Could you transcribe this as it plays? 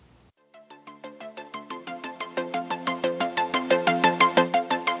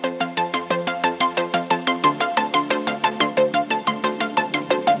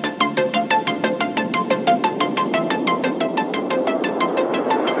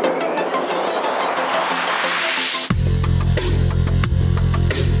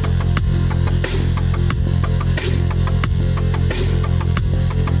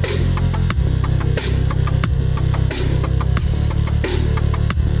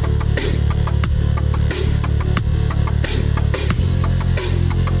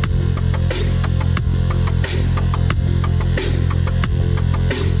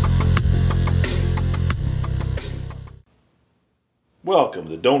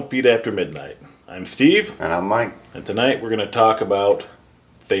Don't Feed After Midnight. I'm Steve. And I'm Mike. And tonight we're going to talk about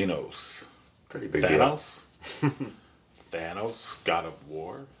Thanos. Pretty big Thanos? Thanos, God of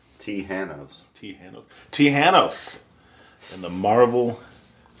War. T-Hanos. T-Hanos. And the Marvel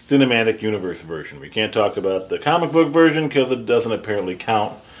Cinematic Universe version. We can't talk about the comic book version because it doesn't apparently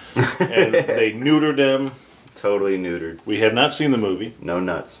count. And they neutered him. Totally neutered. We have not seen the movie. No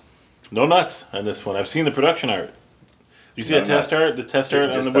nuts. No nuts on this one. I've seen the production art. You see No that test art? The test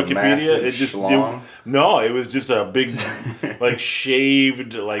art on Just the a Wikipedia? massive It just schlong? no, it was just a big, like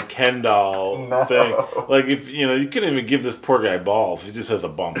shaved, like Ken doll thing. Like if you couldn't even give this poor guy balls. He just has a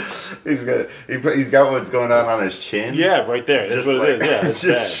bump. He's got what's going on his chin. Yeah, right there. That's Just what like, it is. Yeah, it's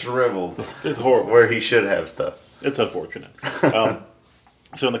just bad. shriveled. It's horrible. Where he should have stuff. It's unfortunate.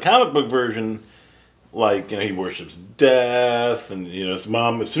 So in the comic book version, he worships death, and his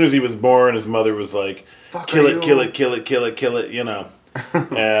mom. As soon as he was born, his mother was like, "Kill it, kill it, kill it, kill it, kill it," and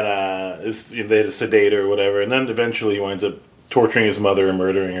they had to sedate her or whatever. And then eventually he winds up torturing his mother and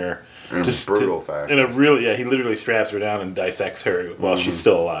murdering her. In a brutal fashion. He literally straps her down and dissects her while she's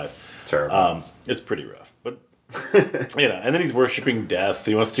still alive. Terrible. It's pretty rough, but and then he's worshiping death.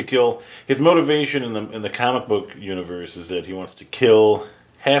 He wants to kill. His motivation in the comic book universe is that he wants to kill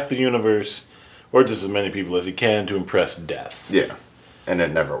half the universe, or just as many people as he can, to impress death. Yeah. And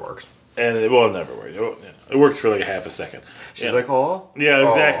it never works. And it never works. It works for like a half a second. She's like, oh? Yeah,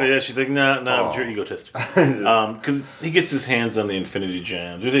 exactly. Oh. Yeah, she's like, nah, you're egotistic. Because he gets his hands on the Infinity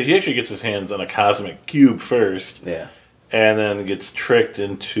Gem. He actually gets his hands on a cosmic cube first. Yeah. And then gets tricked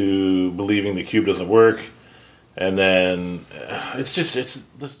into believing the cube doesn't work. And then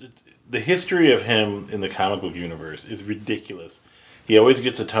the history of him in the comic book universe is ridiculous. He always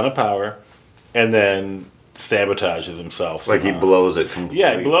gets a ton of power, and then sabotages himself. Like he blows it completely.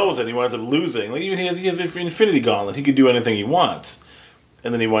 Yeah, he blows it. He winds up losing. Like even he has an Infinity Gauntlet. He could do anything he wants,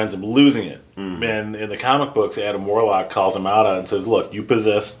 and then he winds up losing it. And in the comic books, Adam Warlock calls him out on it and says, "Look, you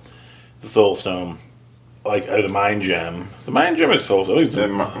possessed the Soul Stone, or the Mind Gem. The Mind Gem is Soul Stone. I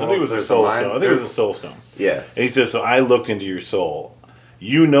think it was a Soul Stone. I think it was a Soul Stone. Yeah. And he says, so I looked into your soul.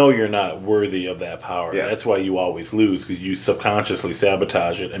 You know you're not worthy of that power. Yeah. That's why you always lose, because you subconsciously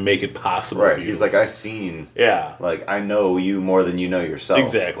sabotage it and make it possible for you. He's like, I seen. Yeah. Like, I know you more than you know yourself.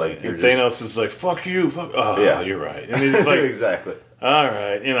 Exactly. Like, and Thanos is like, fuck you. Fuck. Oh, yeah. You're right. And he's like, exactly. All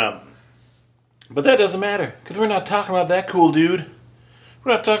right, But that doesn't matter, because we're not talking about that cool dude.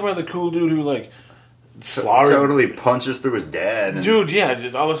 We're not talking about the cool dude who, slaughtered. Totally punches through his dad. Dude, yeah,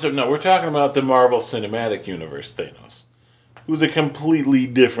 just all this stuff. No, we're talking about the Marvel Cinematic Universe Thanos, who's a completely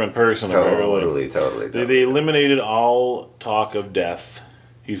different person. Totally. They eliminated all talk of death.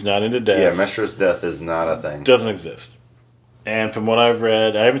 He's not into death. Yeah, Mestra's death is not a thing. Doesn't exist. And from what I've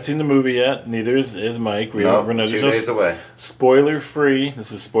read, I haven't seen the movie yet. Neither is Mike. We're 2 days away. Spoiler free.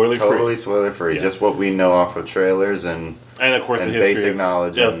 This is spoiler free. Totally spoiler free. Yeah. Just what we know off of trailers and of course the basic history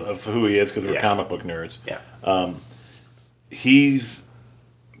knowledge of who he is, because we're comic book nerds. Yeah. He's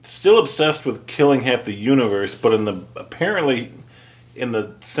still obsessed with killing half the universe, but apparently in the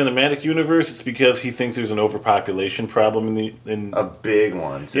cinematic universe, it's because he thinks there's an overpopulation problem in a big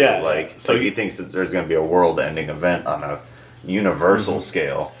one too. Yeah, so he thinks that there's going to be a world-ending event on a universal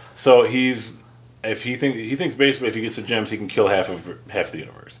scale. So he thinks basically if he gets the gems, he can kill half the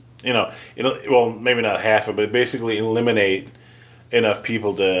universe. Well, maybe not half of it, but basically eliminate enough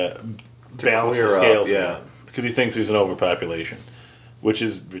people to balance the scales. Because he thinks there's an overpopulation, which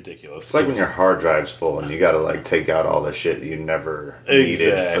is ridiculous. It's like when your hard drive's full and you got to take out all the shit you never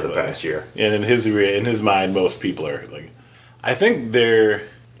needed for the past year. And in his mind, most people are like, I think their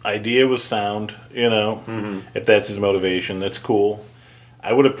idea was sound. If that's his motivation, that's cool.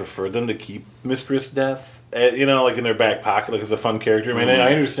 I would have preferred them to keep Mistress Death, in their back pocket, as a fun character. I mean,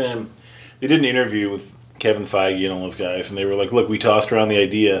 I understand they did an interview with Kevin Feige and all those guys, and they were like, look, we tossed around the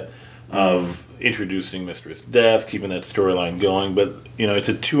idea of introducing Mistress Death, keeping that storyline going, but it's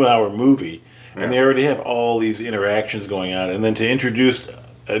a 2-hour movie, and they already have all these interactions going on, and then to introduce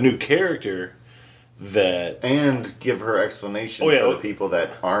a new character and give her explanation for the people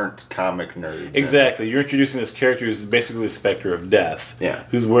that aren't comic nerds. Exactly, you're introducing this character who's basically the specter of death. Yeah,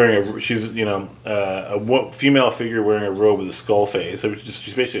 who's wearing a female figure wearing a robe with a skull face. So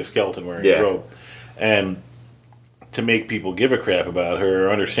she's basically a skeleton wearing a robe, and to make people give a crap about her or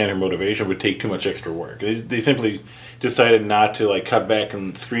understand her motivation would take too much extra work. They simply decided not to cut back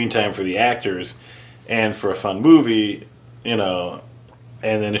on screen time for the actors and for a fun movie,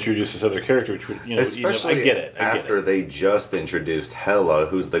 and then introduce this other character, which would, especially I get it. After they just introduced Hela,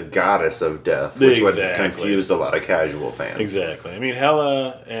 who's the goddess of death, which would confuse a lot of casual fans. Exactly. I mean,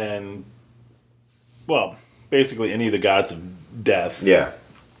 Hela and, basically any of the gods of death. Yeah.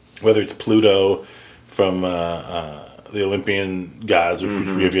 whether it's Pluto from the Olympian gods, which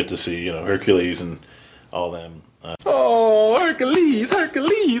we have yet to see, Hercules and all them. Hercules!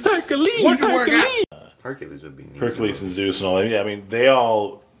 Hercules would be neat. Hercules and Zeus and all that. Yeah, I mean,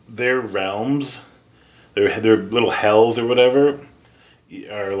 their realms, their little hells or whatever,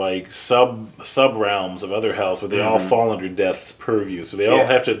 are like sub realms of other hells, but they all fall under Death's purview. So they all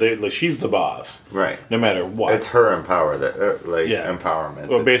have to. She's the boss, right? No matter what. It's her empowerment.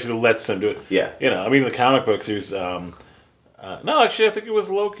 Well, basically lets them do it. Yeah. I mean, in the comic books, there's no. Actually, I think it was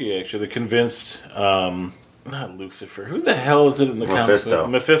Loki. Actually, that convinced not Lucifer. Who the hell is it in the comic book?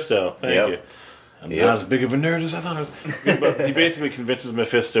 Mephisto. Thank you. I'm not as big of a nerd as I thought I was. But he basically convinces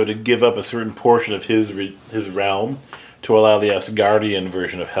Mephisto to give up a certain portion of his realm to allow the Asgardian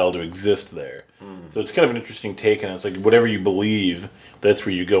version of hell to exist there. So it's kind of an interesting take on it. It's like whatever you believe, that's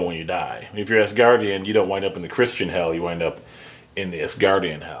where you go when you die. If you're Asgardian, you don't wind up in the Christian hell, you wind up in the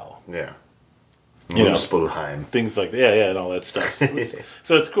Asgardian hell. Yeah. Muspelheim. Things like that. Yeah, and all that stuff.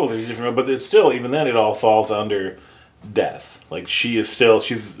 So it's cool. There's different, but it's still, even then, it all falls under Death. Like, she's a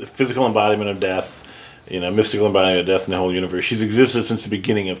physical embodiment of death, mystical embodiment of death in the whole universe. She's existed since the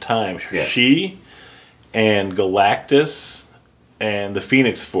beginning of time. Yeah. She and Galactus and the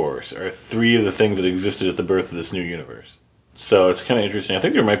Phoenix Force are three of the things that existed at the birth of this new universe. So it's kind of interesting. I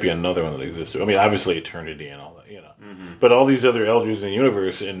think there might be another one that existed. I mean, obviously Eternity and all that, But all these other elders in the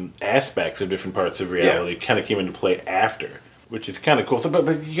universe and aspects of different parts of reality kind of came into play after, which is kind of cool. So,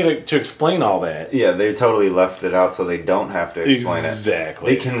 but you got to explain all that. Yeah, they totally left it out so they don't have to explain it.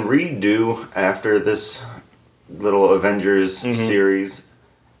 Exactly. They can redo after this little Avengers series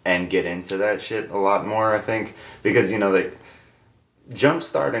and get into that shit a lot more, I think. Because, they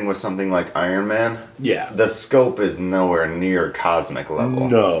jump-starting with something like Iron Man, the scope is nowhere near cosmic level.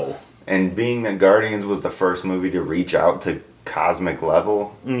 No. And being that Guardians was the first movie to reach out to cosmic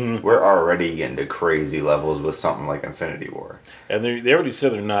level, we're already getting to crazy levels with something like Infinity War. And they already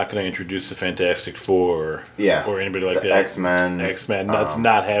said they're not going to introduce the Fantastic Four or anybody like that. X-Men. That's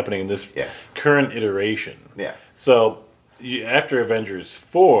not happening in this current iteration. Yeah. So, after Avengers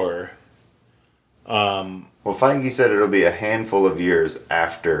 4... well, Feige said it'll be a handful of years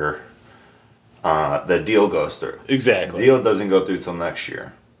after the deal goes through. Exactly. The deal doesn't go through till next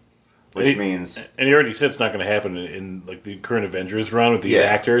year. Which means... And he already said it's not going to happen in like the current Avengers run with these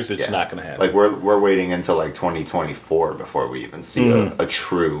actors. It's not going to happen. Like, we're waiting until, 2024 before we even see a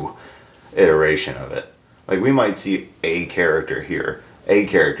true iteration of it. Like, we might see a character here, a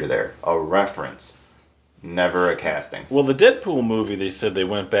character there, a reference. Never a casting. Well, the Deadpool movie, they said they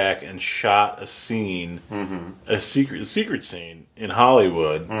went back and shot a scene, a secret scene in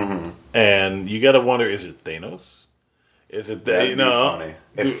Hollywood. And you got to wonder, is it Thanos? Is it that? That'd be funny.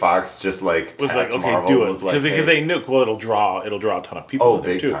 If Fox just was okay, Marvel, do it because they knew. Well, it'll draw a ton of people. Oh,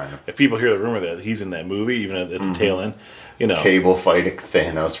 big time! If people hear the rumor that he's in that movie, even at the tail end, Cable fighting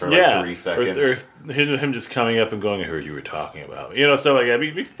Thanos for 3 seconds, or him just coming up and going, "I heard you were talking about," stuff like that.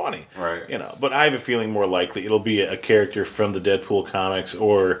 It'd be funny, right? But I have a feeling more likely it'll be a character from the Deadpool comics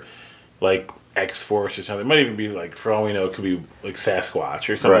or like X-Force or something. It might even be for all we know, it could be like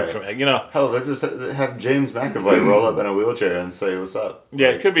Sasquatch or something. Right. Hell, let's just have James McAvoy roll up in a wheelchair and say, "What's up?" Yeah,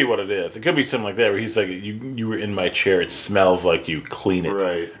 it could be what it is. It could be something like that where he's like, "You were in my chair. It smells like you. Clean it."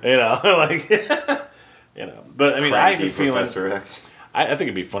 Right. But I mean, I have a feeling. Professor X. I think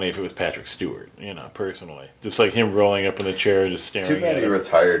it'd be funny if it was Patrick Stewart, personally. Just like him rolling up in the chair, just staring at it. Too bad he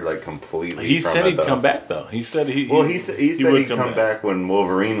retired, completely. He said he'd come back, though. He said he said he'd come back when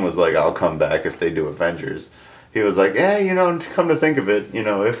Wolverine was like, I'll come back if they do Avengers. He was like, come to think of it,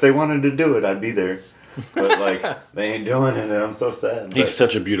 if they wanted to do it, I'd be there. But, they ain't doing it, and I'm so sad. He's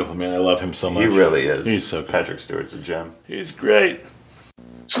such a beautiful man. I love him so much. He really is. He's so good. Patrick Stewart's a gem. He's great.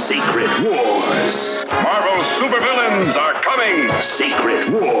 Secret Wars. Marvel supervillains are coming. Secret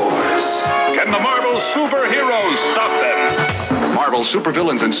Wars. Can the Marvel superheroes stop them? Marvel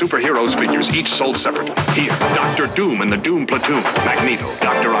supervillains and superheroes figures each sold separately. Here, Doctor Doom and the Doom Platoon. Magneto,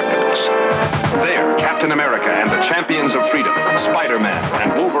 Dr. Octopus. There, Captain America and the Champions of Freedom. Spider-Man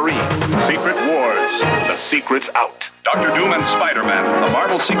and Wolverine. Secret Wars. The secret's out. Dr. Doom and Spider-Man. The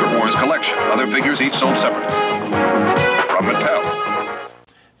Marvel Secret Wars collection. Other figures each sold separately. From Mattel.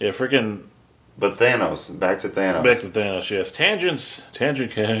 Yeah, freaking... But Thanos. Back to Thanos, yes.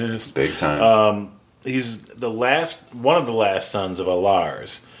 Tangent cast. Big time. He's one of the last sons of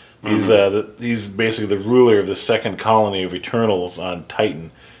Alars. He's basically the ruler of the second colony of Eternals on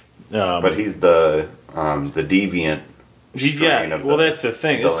Titan. But he's the deviant. That's the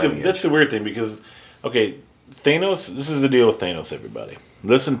thing. That's the weird thing because, Thanos. This is the deal with Thanos. Everybody,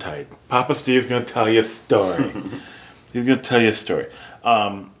 listen tight. Papa Steve's going to tell you a story. He's going to tell you a story.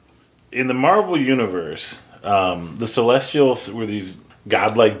 in the Marvel universe, the Celestials were these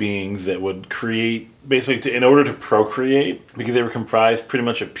godlike beings that would create, basically, in order to procreate, because they were comprised pretty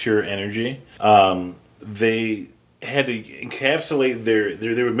much of pure energy. They had to encapsulate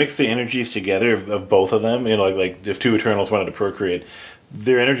they would mix the energies together of both of them. Like if two Eternals wanted to procreate,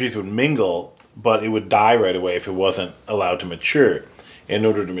 their energies would mingle, but it would die right away if it wasn't allowed to mature. In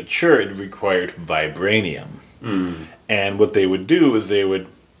order to mature, it required vibranium. And what they would do is they would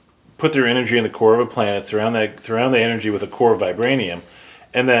put their energy in the core of a planet, surround the energy with a core of vibranium,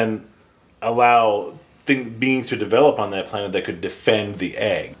 and then allow beings to develop on that planet that could defend the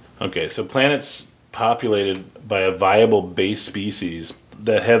egg. Okay, so planets populated by a viable base species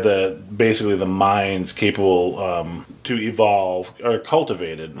that have basically the minds capable to evolve are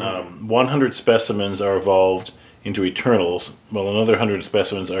cultivated. 100 specimens are evolved into Eternals, while another 100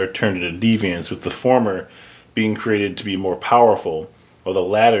 specimens are turned into Deviants, with the former being created to be more powerful, while the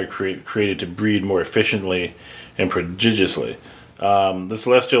latter created to breed more efficiently and prodigiously. The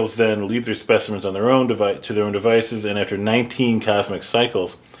Celestials then leave their specimens on their own devices, and after 19 cosmic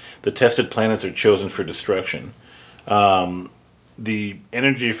cycles, the tested planets are chosen for destruction. The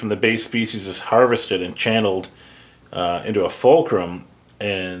energy from the base species is harvested and channeled into a fulcrum,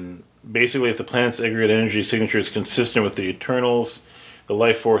 and basically, if the planet's aggregate energy signature is consistent with the Eternals, the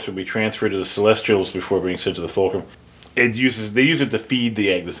life force will be transferred to the Celestials before being sent to the fulcrum. They use it to feed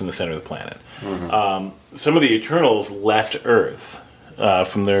the egg that's in the center of the planet. Some of the Eternals left Earth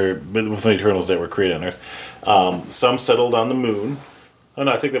from the Eternals that were created on Earth. Some settled on the moon. Oh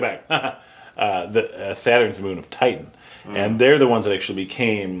no, I take that back. Saturn's moon of Titan, and they're the ones that actually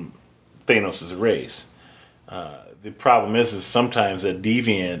became Thanos' race. The problem is sometimes a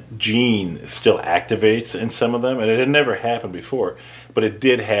deviant gene still activates in some of them, and it had never happened before, but it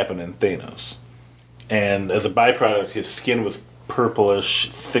did happen in Thanos. And as a byproduct, his skin was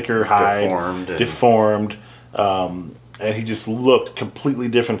purplish, thicker hide, deformed, and he just looked completely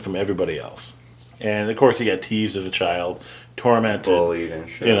different from everybody else. And of course, he got teased as a child, tormented, bullied and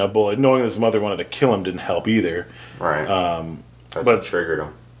shit. Bullied. Knowing his mother wanted to kill him didn't help either. Right. That's what triggered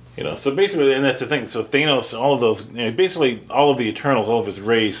him. So basically, and that's the thing. So Thanos, all of those, basically all of the Eternals, all of his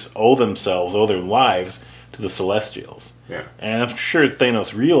race owe their lives to the Celestials. Yeah. And I'm sure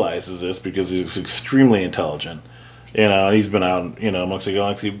Thanos realizes this because he's extremely intelligent. And he's been out, amongst the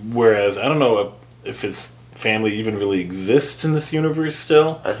galaxy. Whereas I don't know if his family even really exists in this universe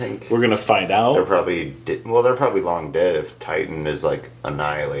still. I think we're gonna find out. They're probably long dead if Titan is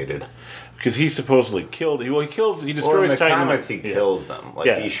annihilated. Because he supposedly killed. He destroys Titan. Well, in the comics, he kills them.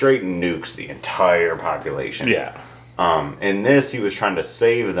 He straight nukes the entire population. Yeah. In this, he was trying to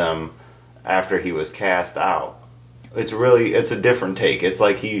save them after he was cast out. It's a different take. It's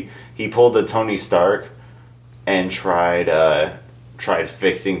like he pulled a Tony Stark and tried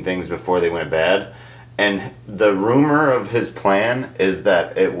fixing things before they went bad. And the rumor of his plan is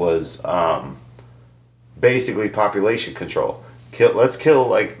that it was basically population control. Let's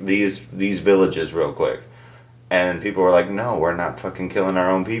kill these villages real quick. And people were like, no, we're not fucking killing our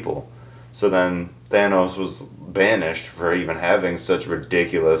own people. So then Thanos was banished for even having such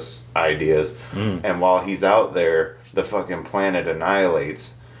ridiculous ideas. And while he's out there, the fucking planet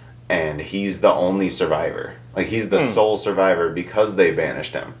annihilates, and he's the only survivor. He's the sole survivor because they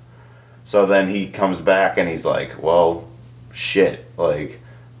banished him. So then he comes back and he's like, well, shit.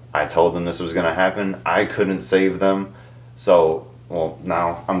 I told them this was going to happen. I couldn't save them. So,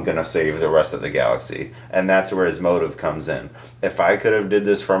 now I'm going to save the rest of the galaxy. And that's where his motive comes in. If I could have did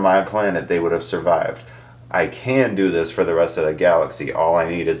this for my planet, they would have survived. I can do this for the rest of the galaxy. All I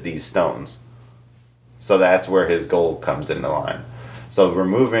need is these stones. So that's where his goal comes into line. So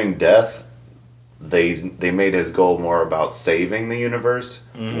removing death, they made his goal more about saving the universe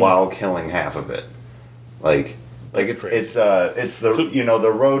while killing half of it. It's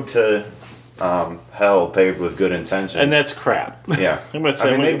the road to hell paved with good intentions, and that's crap. Yeah,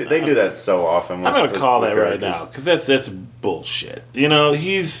 they do that so often. I'm going to call that right now because that's bullshit.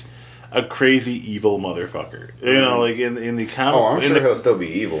 He's a crazy evil motherfucker. In the comic. Oh, I'm sure he'll still be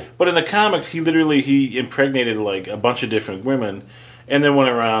evil. But in the comics, he impregnated a bunch of different women, and then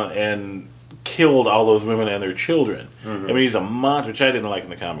went around and killed all those women and their children. He's a monster, which I didn't like in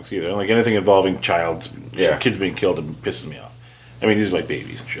the comics either. I don't like anything involving kids being killed. It pisses me off. These are like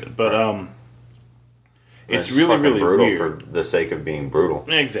babies and shit. But it's really, really brutal weird for the sake of being brutal.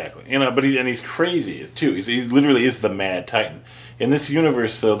 Exactly. But he's crazy too. He literally is the Mad Titan in this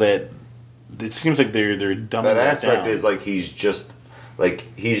universe. So that it seems like they're dumbing that aspect down. is he's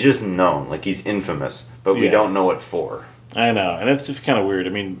just known, he's infamous, but we don't know what for. I know, and it's just kind of weird.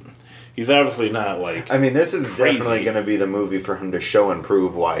 He's obviously not like. I mean, this is crazy. definitely going to be the movie for him to show and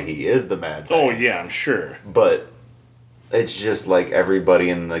prove why he is the Mad Titan. Oh yeah, I'm sure. But it's just like everybody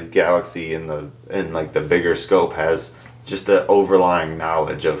in the galaxy in like the bigger scope has just the overlying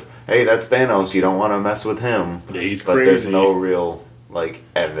knowledge of, hey, that's Thanos. You don't want to mess with him. Yeah, he's but crazy. There's no real like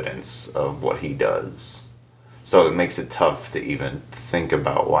evidence of what he does, so it makes it tough to even think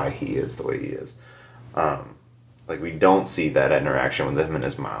about why he is the way he is. Like we don't see that interaction with him and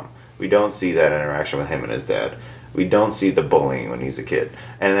his mom. We don't see that interaction with him and his dad. We don't see the bullying when he's a kid.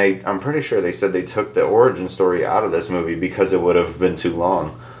 And I'm pretty sure they said they took the origin story out of this movie because it would have been too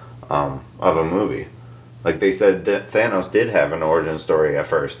long of a movie. Like they said that Thanos did have an origin story at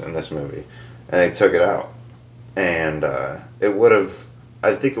first in this movie, and they took it out. And it would have,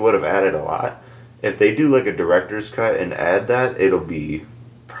 I think it would have added a lot. If they do like a director's cut and add that, it'll be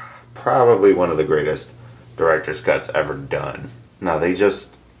probably one of the greatest director's cuts ever done. No, they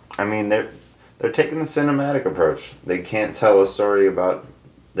just, I mean, they're taking the cinematic approach. They can't tell a story about,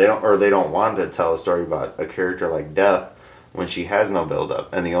 they don't want to tell a story about a character like Death when she has no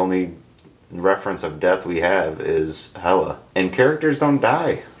build-up, and the only reference of death we have is Hela. And characters don't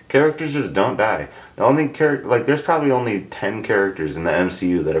die. Characters just don't die. The only character, like, there's probably only 10 characters in the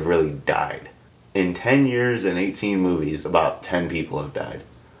MCU that have really died. In 10 years and 18 movies, about 10 people have died.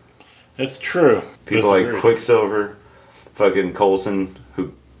 That's true. People like Quicksilver, fucking Coulson,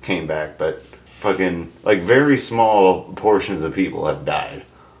 who came back, but fucking, like, very small portions of people have died.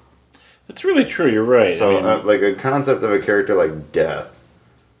 That's really true, you're right. So, I mean, like, a concept of a character like Death,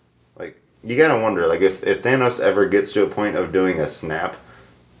 like, you gotta wonder, like, if Thanos ever gets to a point of doing a snap,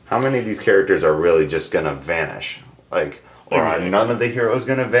 how many of these characters are really just gonna vanish? Like, or are none of the heroes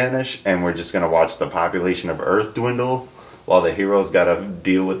gonna vanish, and we're just gonna watch the population of Earth dwindle, while the heroes gotta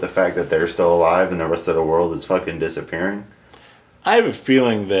deal with the fact that they're still alive and the rest of the world is fucking disappearing? I have a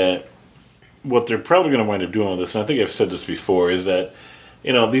feeling that what they're probably going to wind up doing with this, and I think I've said this before, is that,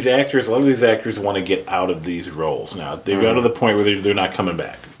 you know, these actors, a lot of these actors want to get out of these roles now. They've got to the point where they're not coming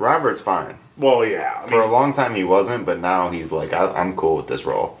back. Robert's fine. Well, yeah. For a long time he wasn't, but now he's like, I'm cool with this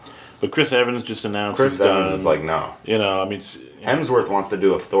role. But Chris Evans just announced Chris he's Evans done. is like, no. You know, I mean... Hemsworth wants to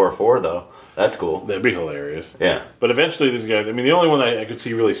do a Thor 4, though. That's cool. That'd be hilarious. Yeah. But eventually these guys... I mean, the only one I could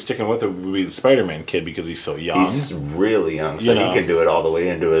see really sticking with it would be the Spider-Man kid because he's so young. He's really young, so You know. he can do it all the way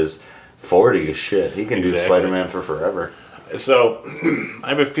into his 40s. Shit, he can do Exactly. Spider-Man for forever. So, I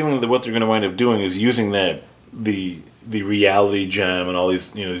have a feeling that what they're going to wind up doing is using that... the reality gem and all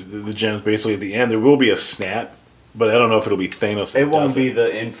these, you know, the gems basically at the end. There will be a snap, but I don't know if it'll be Thanos. It won't be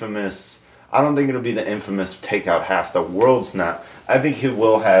the infamous... I don't think it'll be the infamous take out half the world snap. I think he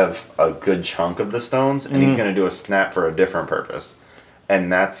will have a good chunk of the stones, and he's going to do a snap for a different purpose.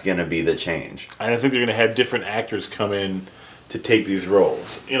 And that's going to be the change. And I think they're going to have different actors come in to take these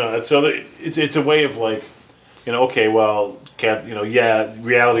roles. You know, so it's a way of like, you know, okay, well,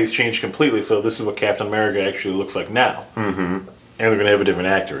 reality's changed completely, so this is what Captain America actually looks like now. Mm-hmm. And they're going to have a different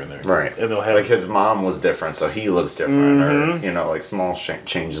actor in there. Right. And they'll have... Like his mom was different, so he looks different. Or, you know, like small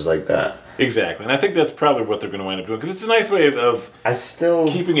changes like that. Exactly. And I think that's probably what they're going to wind up doing. Because it's a nice way of I still...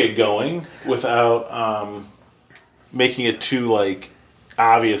 keeping it going without making it too, like,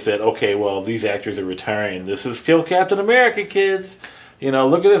 obvious that, okay, well, these actors are retiring. This is still Captain America, kids. You know,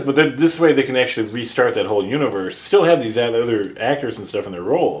 look at this. But this way they can actually restart that whole universe. Still have these other actors and stuff in their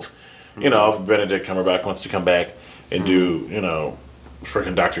roles. Mm-hmm. You know, if Benedict Cumberbatch wants to come back and do, you know,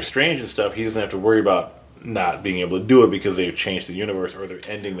 freaking Doctor Strange and stuff, he doesn't have to worry about not being able to do it because they've changed the universe or they're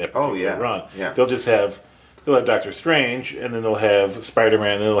ending that particular run. Yeah. They'll have Doctor Strange, and then they'll have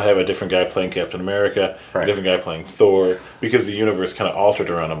Spider-Man, and then they'll have a different guy playing Captain America, a different guy playing Thor, because the universe kind of altered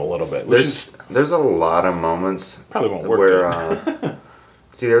around them a little bit. There's a lot of moments probably won't work where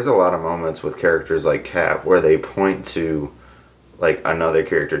see, there's a lot of moments with characters like Cap where they point to like another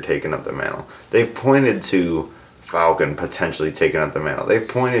character taking up the mantle. They've pointed to Falcon potentially taking up the mantle. They've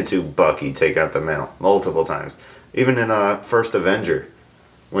pointed to Bucky taking up the mantle multiple times. Even in First Avenger,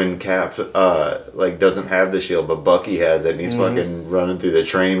 when Cap like doesn't have the shield, but Bucky has it, and he's fucking running through the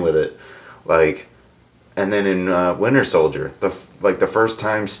train with it, like. And then in Winter Soldier, the first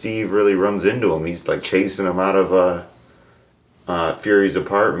time Steve really runs into him, he's like chasing him out of Fury's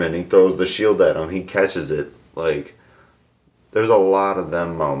apartment. He throws the shield at him. He catches it. Like, there's a lot of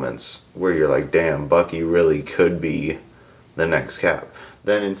them moments where you're like, damn, Bucky really could be the next Cap.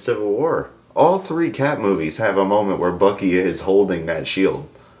 Then in Civil War, all 3 Cap movies have a moment where Bucky is holding that shield.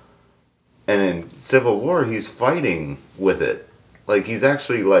 And in Civil War, he's fighting with it. Like, he's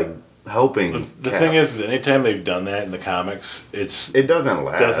actually, like, helping The Cap. thing is anytime they've done that in the comics, It doesn't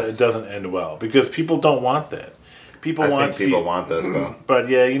last. It doesn't end well because people don't want that. People I want think people Steve, want this though. but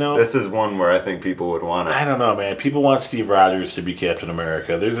yeah, you know, This is one where I think people would want it. I don't know, man. People want Steve Rogers to be Captain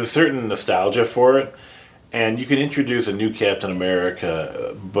America. There's a certain nostalgia for it, and you can introduce a new Captain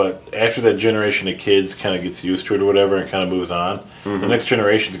America, but after that generation of kids kind of gets used to it or whatever and kind of moves on, the next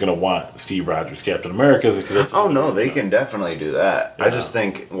generation is going to want Steve Rogers Captain America because that's. Oh no, they can definitely do that. I Yeah. just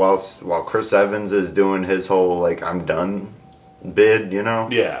think while Chris Evans is doing his whole like I'm done bid, you know,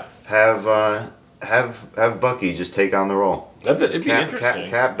 Yeah, have Bucky just take on the role. it'd be interesting.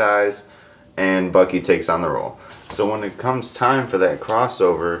 Cap dies, and Bucky takes on the role. So when it comes time for that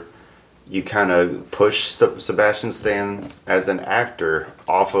crossover, you kind of push Sebastian Stan as an actor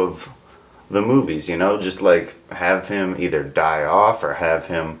off of the movies, you know, just like have him either die off or have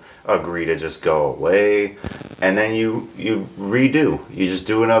him agree to just go away, and then you redo. You just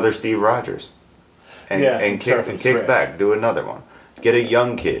do another Steve Rogers, and Yeah, and start kick from kick scratch. back, do another one. Get a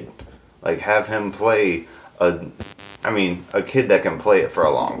young kid, like have him play a kid that can play it for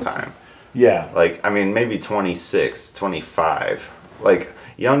a long time. Yeah, Like, I mean, maybe 26, 25. Like,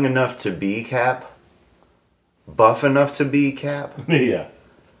 young enough to be Cap, buff enough to be Cap, yeah,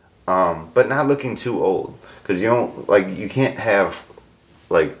 but not looking too old. Because you can't have,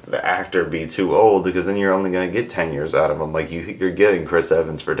 like, the actor be too old because then you're only going to get 10 years out of him. Like, you're getting Chris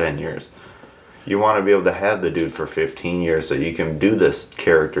Evans for 10 years. You want to be able to have the dude for 15 years so you can do this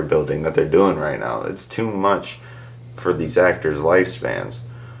character building that they're doing right now. It's too much for these actors' lifespans.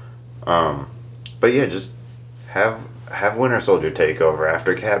 But yeah, just have Winter Soldier take over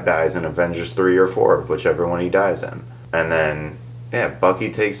after Cap dies in Avengers 3 or 4, whichever one he dies in. And then, yeah, Bucky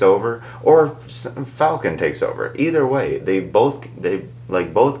takes over, or Falcon takes over. Either way,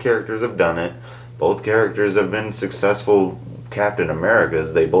 both characters have done it. Both characters have been successful Captain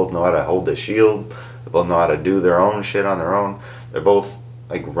Americas. They both know how to hold the shield. They both know how to do their own shit on their own. They're both,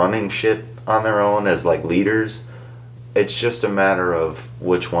 like, running shit on their own as, like, leaders. It's just a matter of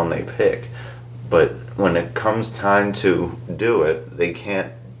which one they pick. But when it comes time to do it, they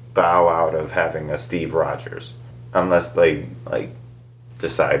can't bow out of having a Steve Rogers. Unless they, like,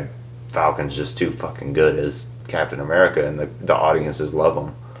 decide Falcon's just too fucking good as Captain America and the audiences love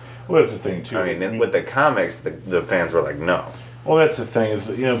him. well, that's the thing too. I mean, with the comics, the fans were like, no. well, that's the thing is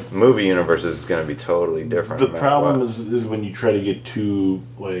Movie universe is going to be totally different. the no matter problem what. is when you try to get too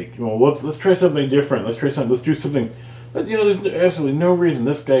like let's try something different. Let's do something. But, there's absolutely no reason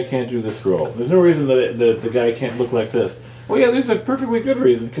this guy can't do this role. There's no reason that the guy can't look like this. Well, yeah, there's a perfectly good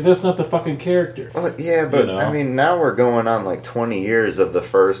reason, because that's not the fucking character. Well, yeah, but I mean, now we're going on like 20 years of the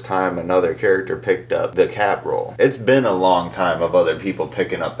first time another character picked up the Cap role. It's been a long time of other people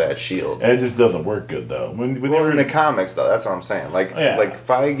picking up that shield. And it just doesn't work good, though. When In the comics, though, that's what I'm saying. Like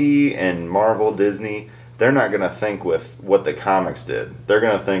Feige and Marvel, Disney, they're not going to think with what the comics did. They're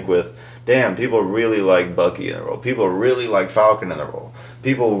going to think with, damn, people really like Bucky in the role. People really like Falcon in the role.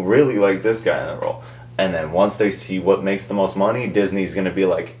 People really like this guy in the role. And then once they see what makes the most money, Disney's going to be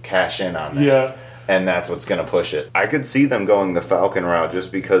like, cash in on that. Yeah. And that's what's going to push it. I could see them going the Falcon route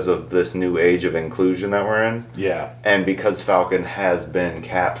just because of this new age of inclusion that we're in. Yeah. And because Falcon has been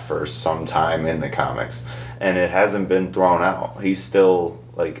Cap for some time in the comics. And it hasn't been thrown out. He's still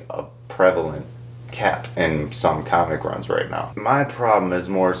like a prevalent Cap in some comic runs right now. My problem is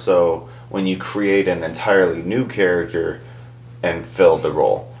more so when you create an entirely new character and fill the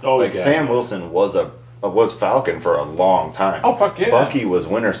role. Oh, like yeah. Sam Wilson was Falcon for a long time. Oh, fuck yeah. Bucky was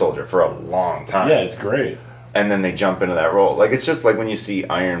Winter Soldier for a long time. Yeah, it's great. And then they jump into that role. Like, it's just like when you see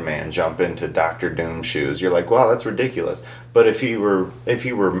Iron Man jump into Doctor Doom's shoes. You're like, wow, that's ridiculous. But if he were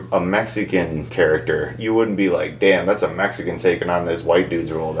a Mexican character, you wouldn't be like, damn, that's a Mexican taking on this white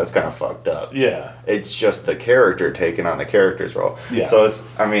dude's role. That's kind of fucked up. Yeah. It's just the character taking on the character's role. Yeah. So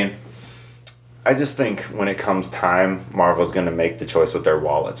I just think when it comes time, Marvel's going to make the choice with their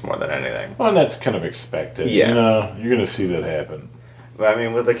wallets more than anything. Well, and that's kind of expected. Yeah. You're going to see that happen. But I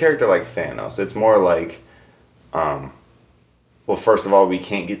mean, with a character like Thanos, it's more like, well, first of all, we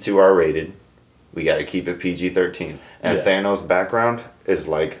can't get too R-rated. We got to keep it PG-13. And Yeah. Thanos' background is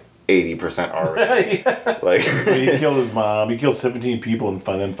like 80% R-rated. Like, He killed his mom. He killed 17 people and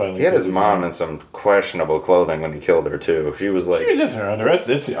then finally he had killed his mom in some questionable clothing when he killed her, too. She was like, She just her under.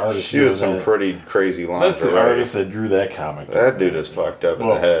 That's the artist. she was some pretty crazy That's the lingerie. artist that drew that comic. That dude is fucked up in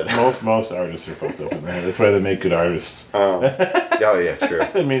Well, the head. most artists are fucked up in the head. That's why they make good artists. Oh, yeah, true.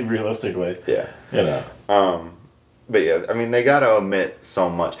 I mean, realistically. Yeah. But yeah, I mean, they got to omit so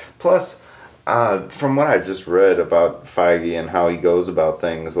much. Plus, from what I just read about Feige and how he goes about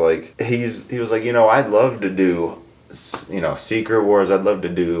things, like, he was like, I'd love to do, Secret Wars. I'd love to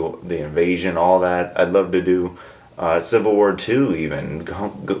do the Invasion, all that. I'd love to do Civil War 2 even,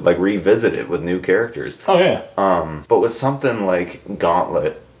 like revisit it with new characters. Oh yeah. But with something like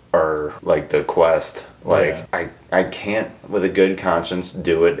Gauntlet or like The Quest, like I can't with a good conscience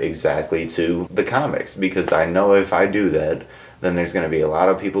do it exactly to the comics, because I know if I do that, then there's going to be a lot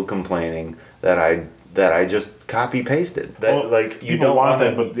of people complaining that I just copy pasted. That like you don't want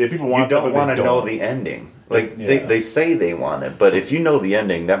that, but people want you don't want to know don't. the ending. Like they say they want it, but if you know the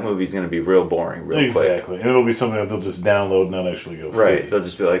ending, that movie's going to be real boring, real quick. Exactly, and it'll be something that they'll just download and not actually go see. Right? They'll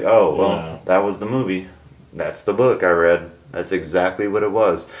just be like, "Oh, well, that was the movie. That's the book I read. That's exactly what it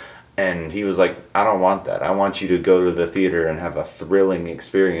was." And he was like, "I don't want that. I want you to go to the theater and have a thrilling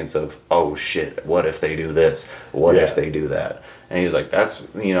experience of, oh shit, what if they do this? What if they do that?" And he was like, "That's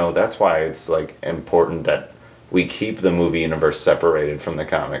that's why it's like important that we keep the movie universe separated from the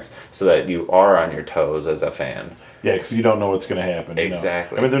comics, so that you are on your toes as a fan." Yeah, because you don't know what's going to happen.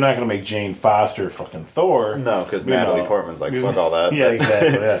 Exactly. I mean, they're not going to make Jane Foster fucking Thor. No, because Natalie Portman's like, fuck all that. Yeah,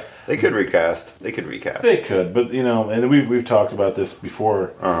 exactly. Yeah. They could recast. They could, but and we've talked about this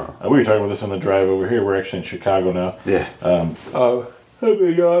before. We were talking about this on the drive over here. We're actually in Chicago now. Yeah. I've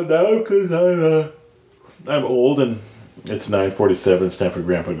been gone now because I'm old and it's 9:47. It's time for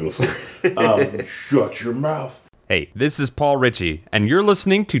Grandpa to go to sleep. Shut your mouth. Hey, this is Paul Ritchie, and you're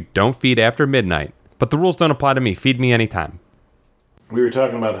listening to Don't Feed After Midnight. But the rules don't apply to me. Feed me anytime. We were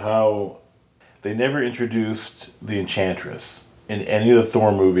talking about how they never introduced the Enchantress in any of the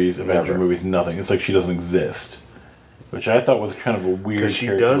Thor movies, Avenger movies, nothing. It's like she doesn't exist. Which I thought was kind of a weird she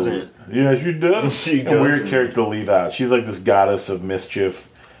character. Doesn't. Yeah, she does. She a doesn't. Weird character to leave out. She's like this goddess of mischief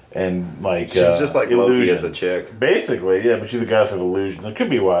and like she's just like Loki illusions. as a chick. Basically, yeah, but she's a goddess of illusions. That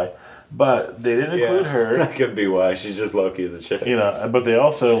could be why. But they didn't include her. That could be why. She's just Loki as a chick. But they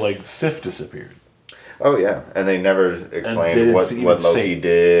also, like, Sif disappeared. Oh, yeah. And they never explained what Loki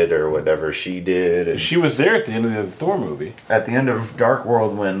did or whatever she did. And she was there at the end of the Thor movie. At the end of Dark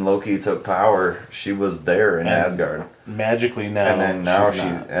World, when Loki took power, she was there in Asgard. Magically now. And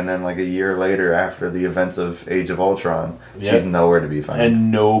then and then like a year later, after the events of Age of Ultron, she's nowhere to be found. And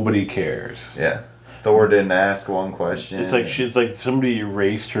nobody cares. Yeah. Thor didn't ask one question. It's like somebody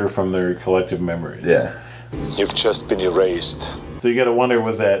erased her from their collective memories. Yeah. You've just been erased. So you got to wonder,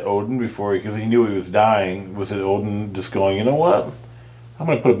 was that Odin because he knew he was dying? Was it Odin just going, you know what? I'm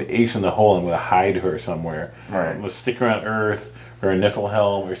going to put an ace in the hole. I'm going to hide her somewhere. Right. I'm going to stick her on Earth or in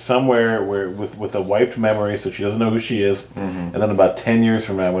Niflheim or somewhere where with a wiped memory, so she doesn't know who she is. Mm-hmm. And then about 10 years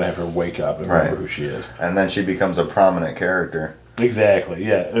from now, I'm going to have her wake up and remember who she is. And then she becomes a prominent character. Exactly.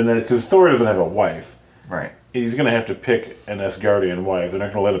 Yeah, and because Thor doesn't have a wife. Right. He's going to have to pick an Asgardian wife. They're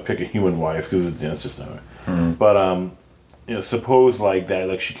not going to let him pick a human wife because it's just not. Mm-hmm. But suppose like that,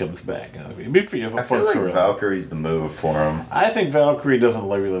 like she comes back. It'd be a I fun feel like story. Valkyrie's the move for him. I think Valkyrie doesn't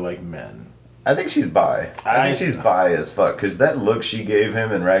really like men. I think she's bi. I think she's bi as fuck, because that look she gave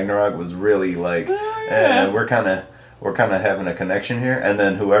him in Ragnarok was really like, we're kind of having a connection here. And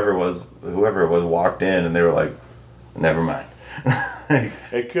then whoever was walked in and they were like, never mind.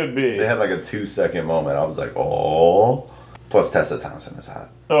 It could be. They had like a 2-second moment. I was like, oh. Plus Tessa Thompson is hot.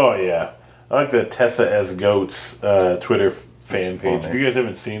 Oh yeah, I like the Tessa as Goats Twitter fan page. If you guys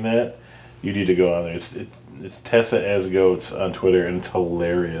haven't seen that, you need to go on there. It's Tessa as Goats on Twitter, and it's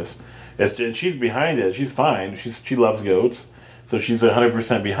hilarious. And she's behind it. She's fine. She loves goats, so she's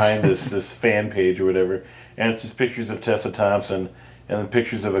 100% behind this fan page or whatever. And it's just pictures of Tessa Thompson, and then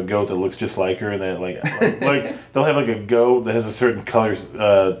pictures of a goat that looks just like her, and that like they'll have like a goat that has a certain color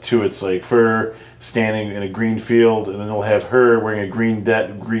to its like fur standing in a green field, and then they'll have her wearing a green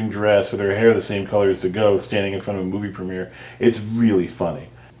dress with her hair the same color as the goat standing in front of a movie premiere. It's really funny.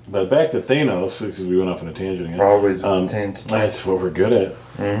 But back to Thanos, because we went off on a tangent again. Always tangent. That's what we're good at.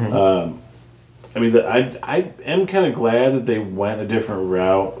 Mm-hmm. I mean, I am kind of glad that they went a different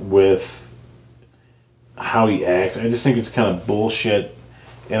route with how he acts. I just think it's kind of bullshit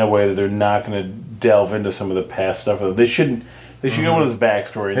in a way that they're not going to delve into some of the past stuff. They should go with his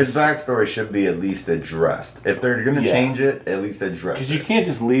backstory. His backstory should be at least addressed. If they're going to change it, at least address it. Because you can't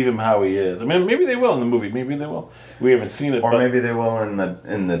just leave him how he is. I mean, maybe they will in the movie. Maybe they will. We haven't seen it. Or maybe they will in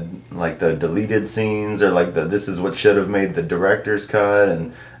the like the deleted scenes, or like this is what should have made the director's cut,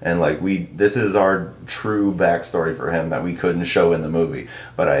 and like this is our true backstory for him that we couldn't show in the movie.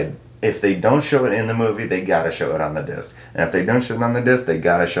 But if they don't show it in the movie, they gotta show it on the disc. And if they don't show it on the disc, they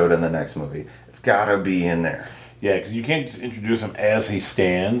gotta show it in the next movie. It's gotta be in there. Yeah, because you can't just introduce him as he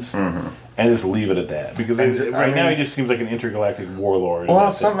stands and just leave it at that. Because now he just seems like an intergalactic warlord.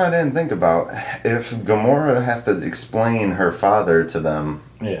 Well, something I didn't think about. If Gamora has to explain her father to them,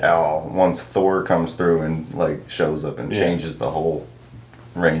 once Thor comes through and like shows up and changes the whole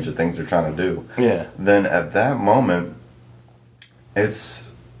range of things they're trying to do. Yeah. Then at that moment,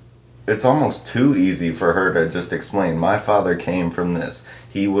 it's almost too easy for her to just explain, my father came from this.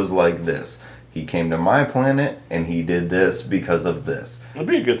 He was like this. He came to my planet and he did this because of this. It'd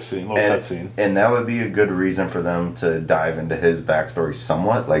be a good scene, little cut scene. And that would be a good reason for them to dive into his backstory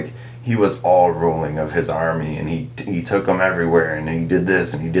somewhat. Like, he was all ruling of his army and he took them everywhere and he did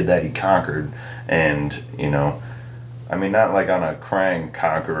this and he did that. He conquered. And, you know, I mean, not like on a Krang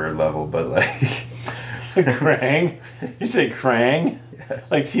conqueror level, but like... Krang? You say Krang?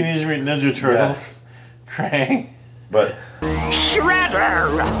 Yes. Like Teenage Mutant Ninja Turtles? Yes. Krang? But...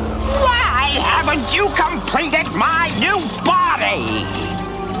 Shredder! Why haven't you completed my new body?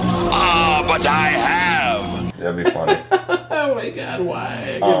 But I have. That'd be funny. Oh my god,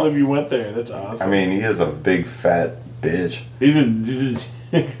 why? I can't believe you went there. That's awesome. I mean, he is a big fat bitch.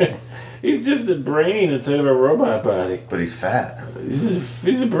 He's just a brain inside of a robot body. But he's fat.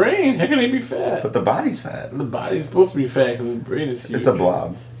 He's a brain. How can he be fat? But the body's fat. The body's supposed to be fat because his brain is huge. It's a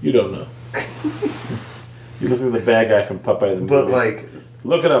blob. You don't know. You listen to the bad guy from Popeye the movie. But, like...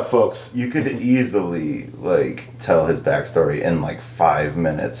 Look it up, folks. You could easily, like, tell his backstory in, like, 5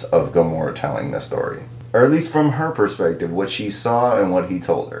 minutes of Gamora telling the story. Or at least from her perspective, what she saw and what he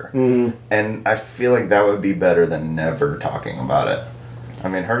told her. Mm-hmm. And I feel like that would be better than never talking about it. I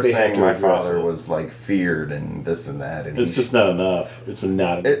mean, her saying my father was, like, feared and this and that. And it's just not enough. It's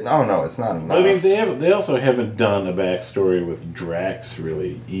not enough. No, it's not enough. I mean, they also haven't done a backstory with Drax,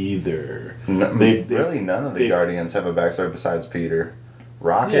 really, either. Really, none of the Guardians have a backstory besides Peter.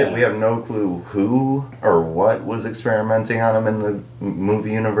 Rocket, we have no clue who or what was experimenting on him in the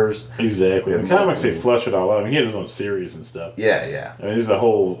movie universe. Exactly. In the comics, they flush it all out. I mean, he had his own series and stuff. Yeah, yeah. I mean, there's a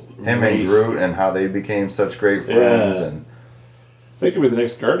whole him and Groot and how they became such great friends. Yeah. And that could be the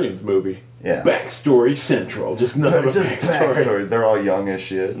next Guardians movie. Yeah. Backstory Central. Just nothing but backstory. They're all young as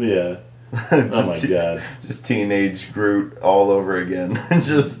shit. Yeah. Oh my god. Just teenage Groot all over again.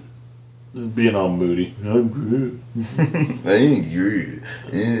 just being all moody. I'm Groot. That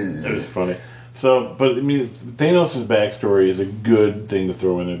was funny. So, but I mean, Thanos' backstory is a good thing to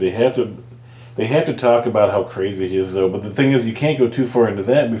throw in there. They have to talk about how crazy he is, though. But the thing is, you can't go too far into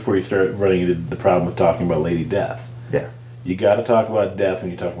that before you start running into the problem with talking about Lady Death. Yeah. You got to talk about Death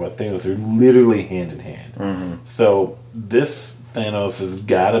when you talk about Thanos. They're literally hand in hand. Mm-hmm. So this Thanos has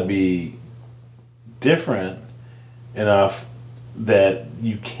got to be different enough that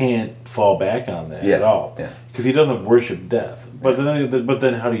you can't fall back on that at all. Yeah. Because he doesn't worship death. But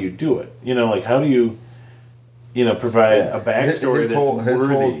then how do you do it? You know, like how do you provide a backstory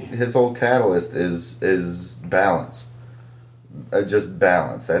worthy? His whole catalyst is balance. Just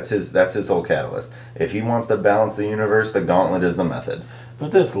balance. That's his whole catalyst. If he wants to balance the universe, the gauntlet is the method.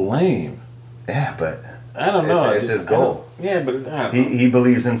 But that's lame. Yeah, but I don't know. It's his goal. Yeah, but I don't know. He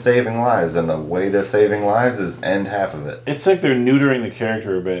believes in saving lives, and the way to saving lives is end half of it. It's like they're neutering the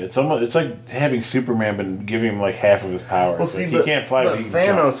character a bit. It's like having Superman but giving him like half of his powers. Well, see, like, he can't fly. But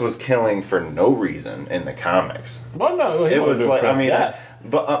Thanos was killing for no reason in the comics. Well, no, it was like death.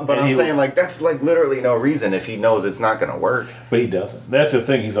 But I'm saying like that's like literally no reason if he knows it's not going to work. But he doesn't. That's the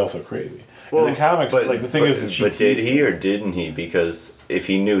thing. He's also crazy. Well, in the comics, the thing is that but did he or didn't he? Because if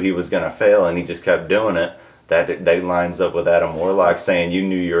he knew he was going to fail and he just kept doing it. That lines up with Adam Warlock saying you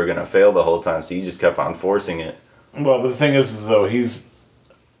knew you were going to fail the whole time, so you just kept on forcing it. Well, but the thing is, though, he's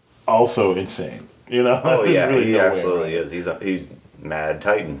also insane. You know? Oh yeah, really he absolutely is. He's Mad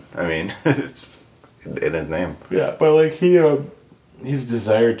Titan. I mean, it's in his name. Yeah, but like his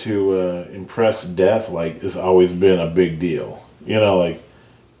desire to impress Death has always been a big deal. You know, like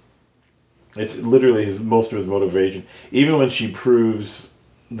it's literally most of his motivation. Even when she proves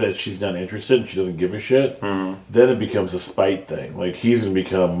that she's not interested and she doesn't give a shit, then it becomes a spite thing. Like, he's going to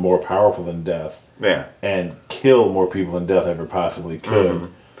become more powerful than Death. Yeah. And kill more people than Death ever possibly could.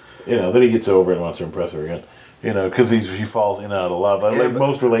 You know, then he gets over it and wants to impress her again. You know, because he falls in and out of love. Like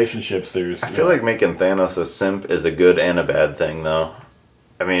most relationships, there's... I feel like making Thanos a simp is a good and a bad thing, though.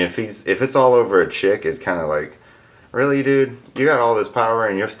 I mean, if it's all over a chick, it's kind of like, really, dude? You got all this power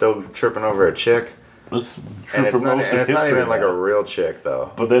and you're still tripping over a chick? That's true for most of history. And it's not even like a real chick,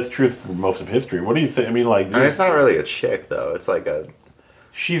 though. But that's true for most of history. What do you think? I mean, like... it's not really a chick, though. It's like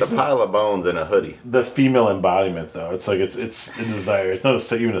she's a pile of bones in a hoodie. The female embodiment, though. It's like it's a desire. It's not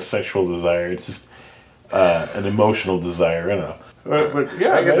even a sexual desire. It's just an emotional desire. I don't know. But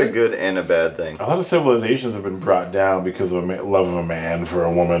yeah, I think it's a good and a bad thing. A lot of civilizations have been brought down because of love of a man for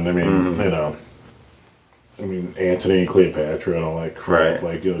a woman. I mean, you know... I mean, Antony and Cleopatra and all that crap.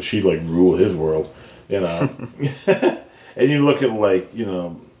 Right. Like, she'd rule his world. You know, and you look at but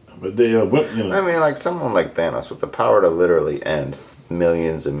they, I mean, like someone like Thanos with the power to literally end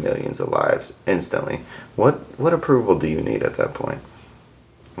millions and millions of lives instantly. What approval do you need at that point?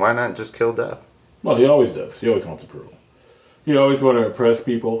 Why not just kill death? Well, he always does. He always wants approval. You always want to impress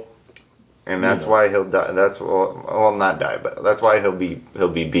people. And that's why he'll die. That's well, not die, but that's why he'll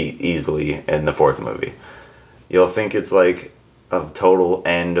be beat easily in the fourth movie. You'll think it's like a total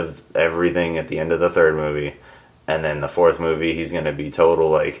end of everything at the end of the third movie, and then the fourth movie he's gonna be total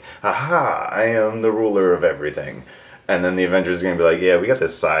like, aha, I am the ruler of everything. And then the Avengers are gonna be like, yeah, we got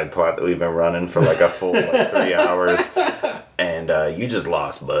this side plot that we've been running for like a full 3 hours, and you just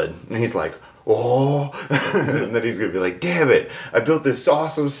lost, bud. And he's like, oh, and then he's gonna be like, damn it, I built this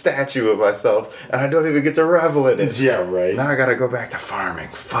awesome statue of myself and I don't even get to revel in it. Yeah, right. Now I gotta go back to farming.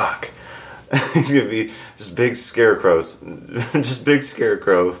 Fuck. He's gonna be just big scarecrows, just big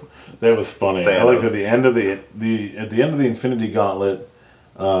scarecrow. That was funny. Thanos. I like at the end of the Infinity Gauntlet,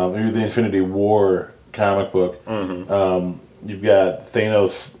 maybe the Infinity War comic book. You've got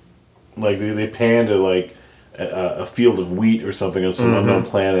Thanos, like they pan to like a field of wheat or something on some unknown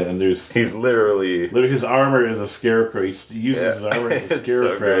planet, and He's literally his armor is a scarecrow. He uses his armor as a It's so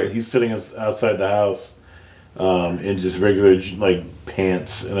scarecrow. great. He's sitting outside the house in just regular like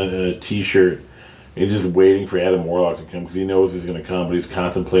pants and a t-shirt. He's just waiting for Adam Warlock to come because he knows he's going to come, but he's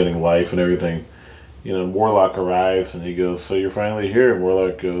contemplating life and everything. You know, Warlock arrives and he goes, "So you're finally here?" And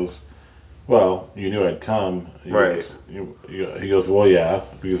Warlock goes, "Well, you knew I'd come." He Right. He goes, "Well, yeah,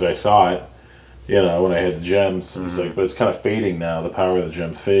 because I saw it. You know, when I had the gems." He's like, "But it's kind of fading now. The power of the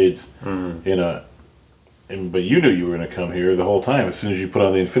gems fades." You know, but you knew you were going to come here the whole time. As soon as you put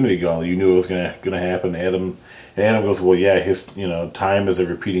on the Infinity Gauntlet, you knew it was going to happen. Adam goes, "Well, yeah, time is a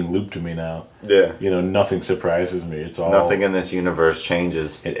repeating loop to me now. Yeah. You know, nothing surprises me. It's all Nothing in this universe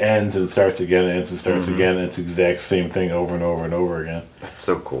changes. It ends and starts again, and ends and starts again, and it's the exact same thing over and over and over again." That's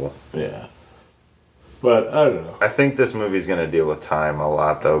so cool. Yeah. But I don't know. I think this movie's gonna deal with time a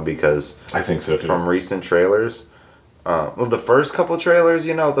lot though, because I think so too. from recent trailers, well, the first couple trailers,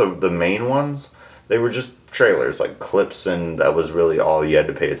 you know, the main ones, they were just trailers, like clips, and that was really all you had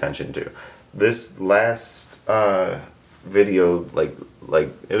to pay attention to. This last video, like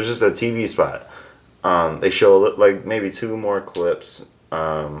it was just a TV spot. They show like maybe 2 more clips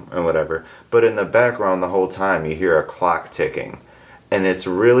and whatever, but in the background the whole time you hear a clock ticking, and it's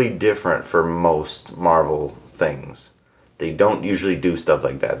really different for most Marvel things. They don't usually do stuff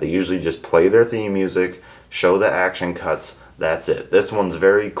like that. They usually just play their theme music, show the action cuts, that's it. This one's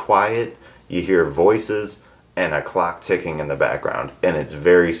very quiet. You hear voices and a clock ticking in the background, and it's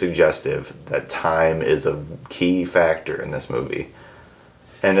very suggestive that time is a key factor in this movie.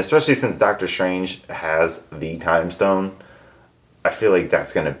 And especially since Doctor Strange has the Time Stone, I feel like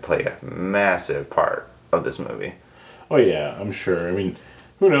that's going to play a massive part of this movie. Oh yeah, I'm sure. I mean,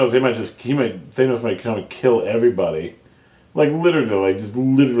 who knows? Thanos might come and kill everybody, like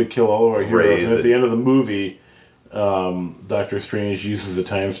literally kill all of our heroes. And at the end of the movie, Doctor Strange uses the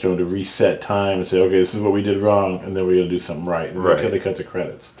Time Stone to reset time and say, "Okay, this is what we did wrong, and then we got to do something right." And they cut the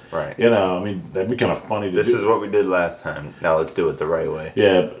credits. Right. You know, I mean, that'd be kind of funny to do. This is what we did last time. Now let's do it the right way.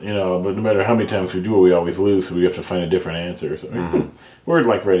 Yeah, you know, but no matter how many times we do it, we always lose, so we have to find a different answer. So we're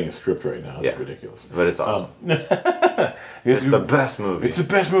like writing a script right now. It's ridiculous. But it's awesome. It's the best movie. It's the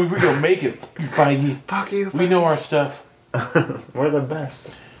best movie. We're going to make it, you Feige. Fuck you. We know our stuff. We're the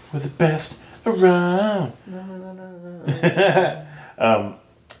best. We're the best around.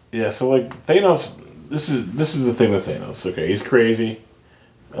 Yeah, so like Thanos, this is the thing with Thanos. Okay, he's crazy.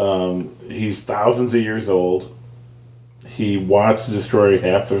 He's thousands of years old. He wants to destroy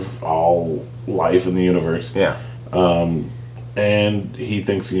half of all life in the universe. Yeah. And he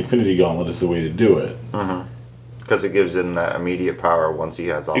thinks the Infinity Gauntlet is the way to do it. Because it gives him that immediate power once he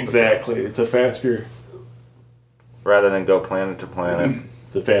has all Exactly. the It's a faster rather than go planet to planet.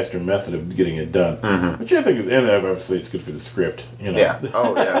 It's a faster method of getting it done. Which I think is, and obviously it's good for the script. You know? Yeah.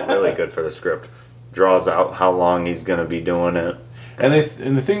 Oh yeah, really good for the script. Draws out how long he's gonna be doing it. And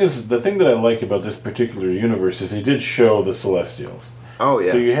the thing that I like about this particular universe is they did show the Celestials. Oh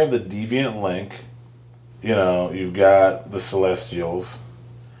yeah. So you have the Deviant Link. You know, you've got the Celestials.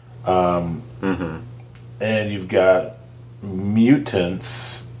 And you've got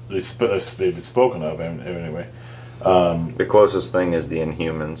mutants. They've been spoken of anyway. The closest thing is the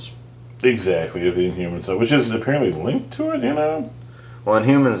Inhumans. Exactly, of the Inhumans, which is apparently linked to it, you know? Well,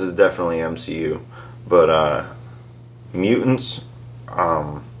 Inhumans is definitely MCU, but mutants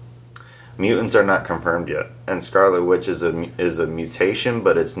are not confirmed yet. And Scarlet Witch is a mutation,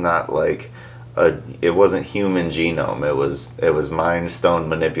 but it's not like it wasn't human genome. It was Mind Stone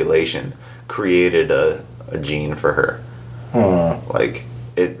manipulation created a gene for her. Like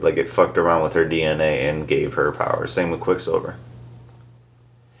it fucked around with her DNA and gave her power. Same with Quicksilver.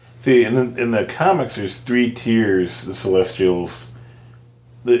 See, in the comics, there's 3 tiers, the Celestials.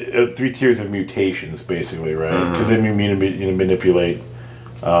 The 3 tiers of mutations, basically, right? Because they manipulate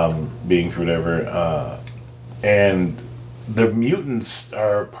beings, whatever. And the mutants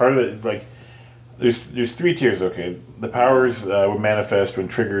are part of it. Like, there's 3 tiers. Okay, the powers would manifest when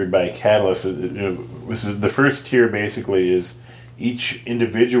triggered by a catalyst. The first tier basically is each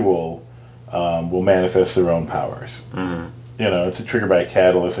individual will manifest their own powers. It's a trigger by a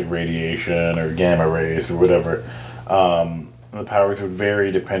catalyst like radiation or gamma rays or whatever. The powers would vary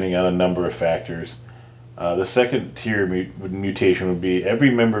depending on a number of factors. The second tier mutation would be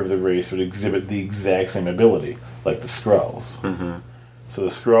every member of the race would exhibit the exact same ability, like the Skrulls. So the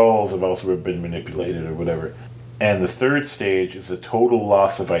Skrulls have also been manipulated or whatever. And the third stage is a total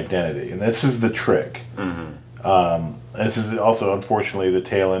loss of identity, and this is the trick. This is also, unfortunately, the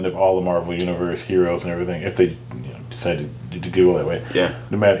tail end of all the Marvel Universe heroes and everything, if they decided to go that way. Yeah.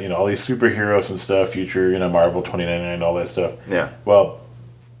 No matter, all these superheroes and stuff, future, Marvel 2099, all that stuff. Yeah. Well,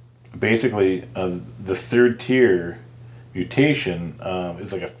 basically, the third tier mutation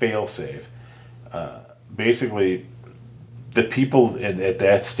is like a fail-safe. Basically, the people at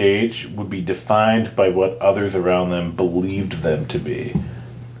that stage would be defined by what others around them believed them to be.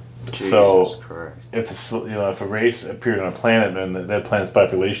 Jesus Christ. If a race appeared on a planet and that planet's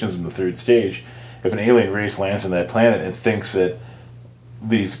population is in the third stage, if an alien race lands on that planet and thinks that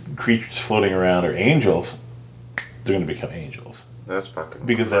these creatures floating around are angels, they're going to become angels. That's fucking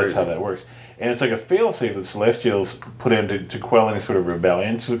because crazy. That's how that works. And it's like a fail-safe that Celestials put in to quell any sort of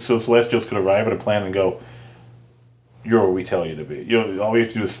rebellion. So Celestials could arrive at a planet and go, "You're what we tell you to be. All we have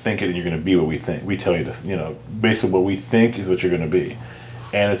to do is think it, and you're going to be what we think. We tell you to, basically what we think is what you're going to be."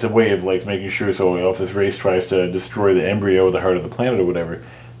 And it's a way of making sure. So if this race tries to destroy the embryo or the heart of the planet or whatever,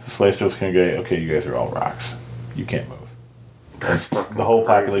 the Celestials can go, "Okay, you guys are all rocks. You can't move." That's fucking the whole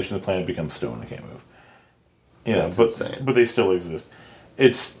crazy. population of the planet becomes stone. They can't move. That's insane. But they still exist.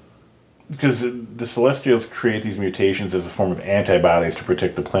 It's because the Celestials create these mutations as a form of antibodies to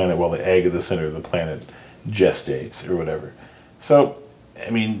protect the planet while the egg at the center of the planet gestates or whatever. So,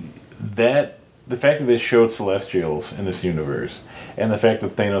 the fact that they showed Celestials in this universe and the fact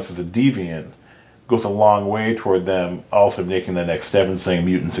that Thanos is a deviant goes a long way toward them also making the next step and saying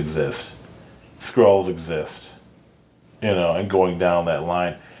mutants exist, Skrulls exist, and going down that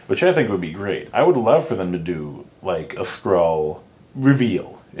line, which I think would be great. I would love for them to do a Skrull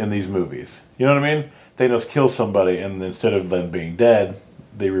reveal in these movies. You know what I mean? Thanos kills somebody, and instead of them being dead,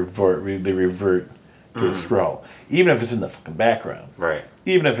 they revert to a Skrull, even if it's in the fucking background. Right.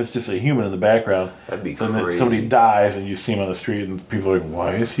 Even if it's just a human in the background. That'd be so crazy. then somebody dies, and you see him on the street, and people are like,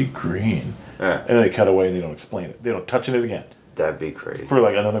 "Why is he green?" Yeah. And they cut away, and they don't explain it. They don't touch it again. That'd be crazy. For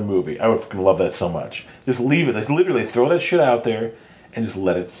another movie, I would fucking love that so much. Just leave it. Just literally throw that shit out there and just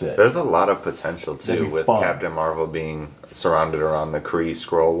let it sit. There's a lot of potential That'd too be with fun. Captain Marvel being surrounded around the Kree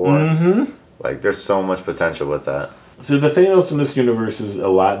Skrull War. Mm-hmm. There's so much potential with that. So the Thanos in this universe is a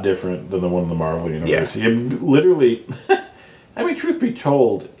lot different than the one in the Marvel universe. Yeah. He literally, truth be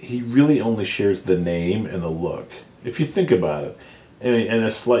told, he really only shares the name and the look. If you think about it, and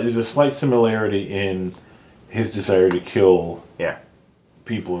there's a slight similarity in his desire to kill Yeah.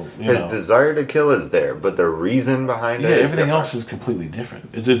 people. His desire to kill is there, but the reason behind it is everything different. else is completely different.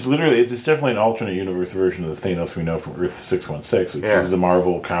 It's definitely an alternate universe version of the Thanos we know from Earth 616, which is the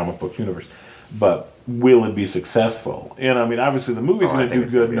Marvel comic book universe. But will it be successful? Obviously the movie's going to do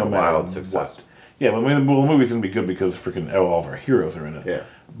good no matter what. Success. Yeah, but the movie's going to be good because freaking all of our heroes are in it. Yeah.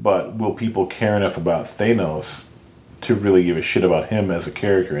 But will people care enough about Thanos to really give a shit about him as a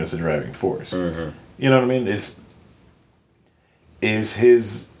character and as a driving force? Mm-hmm. You know what I mean? Is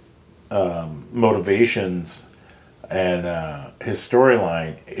his motivations and his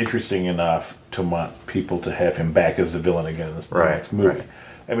storyline interesting enough to want people to have him back as the villain again in the next movie? Right.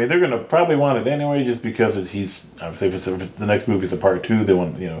 They're going to probably want it anyway, just because he's obviously if the next movie's a part 2, they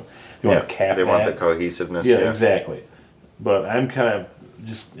want want to cap. They want the cohesiveness. Yeah, exactly. But I'm kind of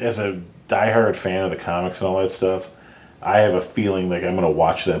just as a diehard fan of the comics and all that stuff, I have a feeling like I'm going to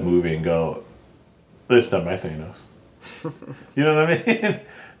watch that movie and go, "It's not my Thanos." You know what I mean?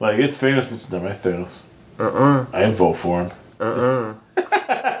 It's Thanos, but it's not my Thanos. I'd vote for him.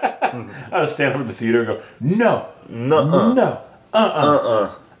 I'd stand up at the theater and go, "No,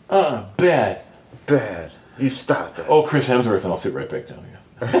 bad. You stop that. Oh, Chris Hemsworth," and I'll sit right back down again.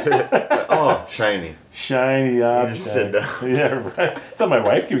 Oh, shiny. Shiny object. just sit down. Yeah, right. That's how my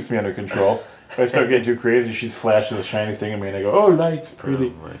wife keeps me under control. If I start getting too crazy, she flashes a shiny thing at me, and I go, "Oh, lights,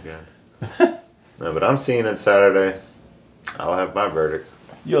 pretty." Oh my god. No, but I'm seeing it Saturday. I'll have my verdict.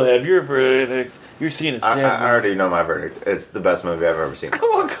 You'll have your verdict. You're seeing it I sad. already know my verdict. It's the best movie I've ever seen.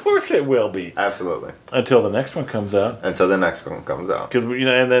 Well, of course it will be. Absolutely. Until the next one comes out. Until the next one comes out. Because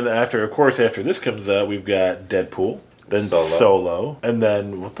and then after this comes out, we've got Deadpool, then Solo, and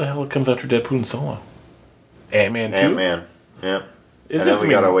then what the hell comes after Deadpool and Solo? Ant-Man 2? Ant-Man. Yep. And then we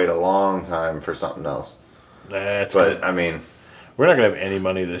gotta wait a long time for something else. That's but good. I mean, we're not gonna have any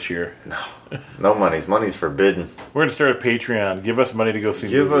money this year. No money's forbidden. We're gonna start a Patreon. Give us money to go see.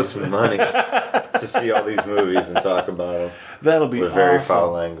 Give us money to see all these movies and talk about them. That'll be with very awesome.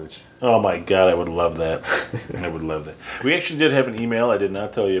 foul language. Oh my god, I would love that. I would love that. We actually did have an email I did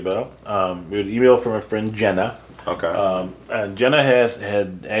not tell you about. We had an email from our friend Jenna. Okay. And Jenna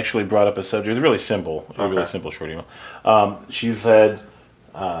had actually brought up a subject. It was really simple. A really simple short email. She said,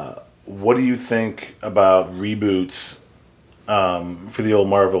 "What do you think about reboots for the old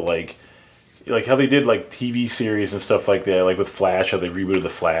Marvel, like how they did like TV series and stuff like that, like with Flash, how they rebooted the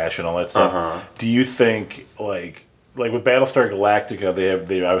Flash and all that stuff? Do you think like with Battlestar Galactica,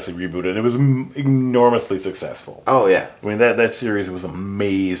 they obviously rebooted it. It was enormously successful. Oh yeah, I mean that series was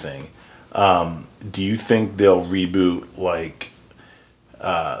amazing. Do you think they'll reboot like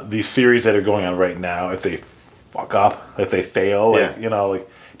these series that are going on right now if they fuck up, if they fail,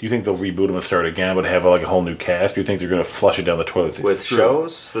 do you think they'll reboot them and start again, but have like a whole new cast? Do you think they're going to flush it down the toilet with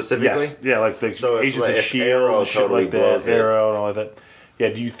shows specifically? Yes. Yeah, like the Agents of S.H.I.E.L.D. Arrow and shit totally like that, blows it. Arrow and all of that. Yeah,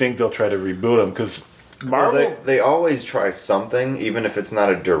 do you think they'll try to reboot them? Because Marvel, well, they always try something, even if it's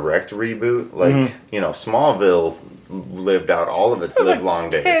not a direct reboot. Like Smallville lived out all of its live-long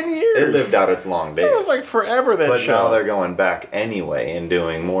days. 10 years. It lived out its long days. It was like forever that but show. Now they're going back anyway and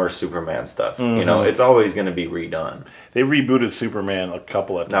doing more Superman stuff. It's always going to be redone. They rebooted Superman a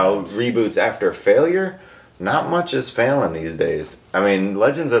couple of times. Now, reboots after failure, not much is failing these days. I mean,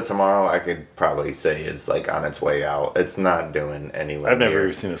 Legends of Tomorrow, I could probably say is like on its way out. It's not doing anywhere I've never near.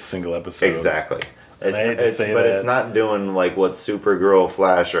 even seen a single episode. Exactly. It's not doing like what Supergirl,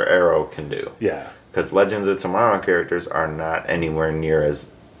 Flash, or Arrow can do. Yeah. Because Legends of Tomorrow characters are not anywhere near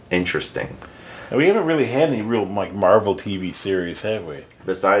as interesting. And we haven't really had any real like Marvel TV series, have we?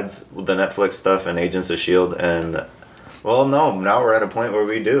 Besides the Netflix stuff and Agents of S.H.I.E.L.D. and... Well, no, now we're at a point where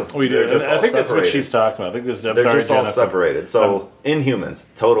we do. We do. They're just I all think that's what separated. she's talking about. I think this. They're just all separated. So, Inhumans,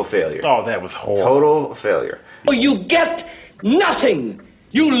 total failure. Oh, that was horrible. Total failure. You get nothing.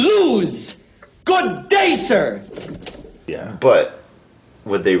 You lose. Good day, sir. Yeah. But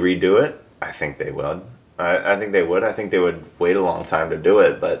would they redo it? I think they would. I think they would. I think they would wait a long time to do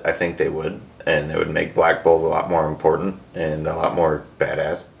it, but I think they would. And it would make Black Bolt a lot more important and a lot more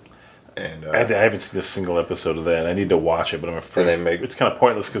badass. And I haven't seen a single episode of that. I need to watch it, but I'm afraid it's kind of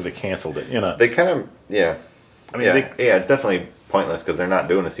pointless because they canceled it. They kind of, yeah. I mean, it's definitely pointless because they're not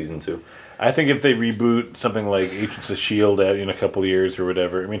doing a season 2. I think if they reboot something like Agents of S.H.I.E.L.D. out in a couple of years or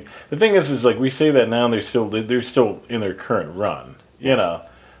whatever, I mean, the thing is like we say that now, and they're still in their current run,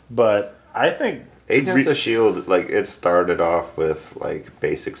 But I think Agents of S.H.I.E.L.D., like, it started off with, like,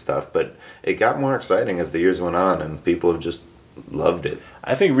 basic stuff, but it got more exciting as the years went on, and people have just loved it.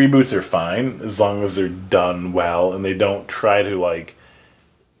 I think reboots are fine as long as they're done well, and they don't try to, like,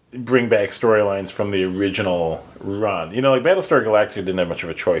 bring back storylines from the original run. Like Battlestar Galactica didn't have much of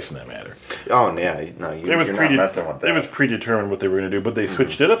a choice in that matter. Oh, yeah. No, you're not messing with that. It was predetermined what they were going to do, but they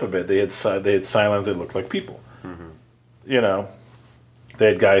switched it up a bit. They had Cylons that looked like people. Mm-hmm. They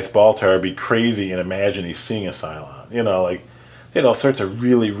had Gaius Baltar be crazy and imagine he's seeing a Cylon. They had all sorts of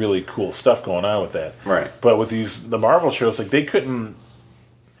really, really cool stuff going on with that. Right. But with the Marvel shows, like, they couldn't...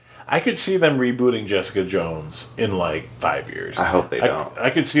 I could see them rebooting Jessica Jones in, like, 5 years. I hope they don't. I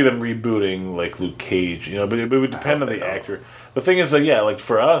could see them rebooting, like, Luke Cage, but it would depend on the actor. The thing is, like,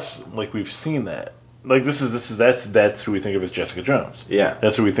 for us, like, we've seen that. Like, that's who we think of as Jessica Jones. Yeah.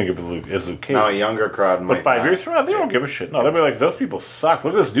 That's who we think of as Luke Cage. Now, a younger crowd might But 5 years from now, they don't give a shit. No, they'll be like, those people suck.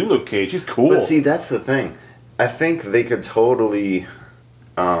 Look at this new Luke Cage. He's cool. But see, that's the thing. I think they could totally,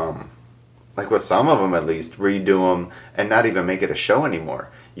 like with some of them at least, redo them and not even make it a show anymore.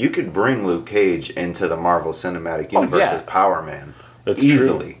 You could bring Luke Cage into the Marvel Cinematic Universe as Power Man. That's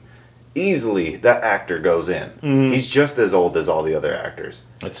easily. true. Easily, that actor goes in. Mm-hmm. He's just as old as all the other actors.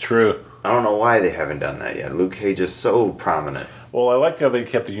 That's true. I don't know why they haven't done that yet. Luke Cage is so prominent. Well, I liked how they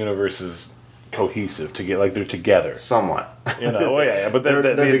kept the universes cohesive they're together somewhat. But they're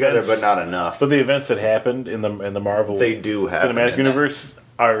together, but not enough. But the events that happened in the Marvel Cinematic Universe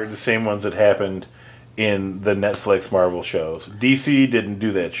are the same ones that happened in the Netflix Marvel shows. DC didn't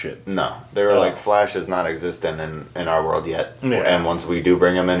do that shit. No, they were like, Flash is not existent in our world yet, Yeah. and once we do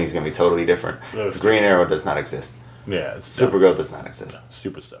bring him in, he's going to be totally different. Green Arrow does not exist. Yeah, it's Supergirl does not exist.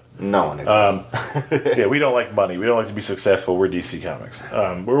 stupid stuff. No one exists. Yeah, we don't like money. We don't like to be successful. We're DC Comics.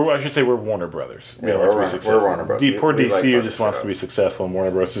 I should say we're Warner Brothers. We Yeah, don't like to be we're successful. Warner Brothers. Poor We DC like who fucking just wants shit to be up. successful, and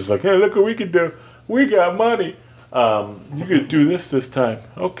Warner Bros. is like, hey, look what we can do. We got money. You could do this time.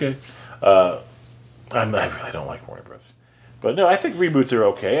 Okay. I really don't like Warner Brothers. But no, I think reboots are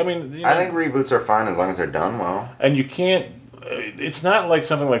okay. I mean, you know, I think reboots are fine as long as they're done well. and you can't. It's not like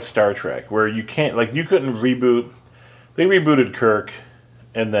something like Star Trek where you can't, like, you couldn't reboot. They rebooted Kirk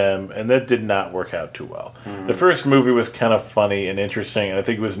and them, and that did not work out too well. The first movie was kind of funny and interesting, and I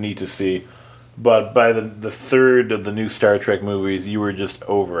think it was neat to see. But by the third of the new Star Trek movies, you were just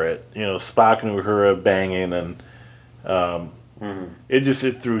over it. You know, Spock and Uhura banging, and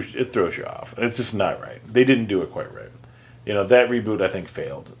it throws you off. It's just not right. They didn't do it quite right. You know, that reboot I think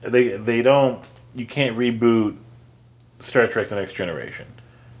failed. You can't reboot Star Trek: The Next Generation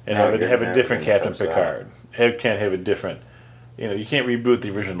and No, have you're a never different gonna Captain touch Picard. Can't have a different. You know, you can't reboot the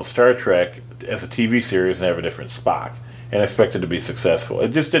original Star Trek as a TV series and have a different Spock and expect it to be successful. It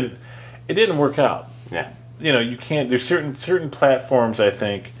just didn't. It didn't work out. Yeah. You know, you can't. There's certain platforms I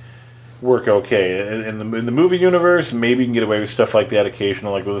think work okay in the movie universe. Maybe you can get away with stuff like that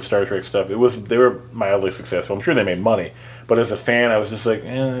occasional, like with the Star Trek stuff. They were mildly successful. I'm sure they made money, but as a fan, I was just like,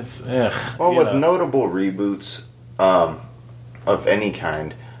 Well, with notable reboots of any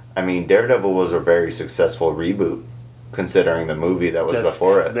kind, I mean, Daredevil was a very successful reboot, considering the movie that was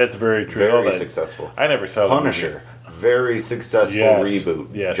before it. That's very true. Very successsul. I never saw the Punisher, movie. very successful Yes. reboot.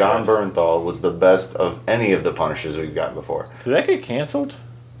 Yes, John yes. Bernthal was the best of any of the Punishers we've got before. Did that get canceled?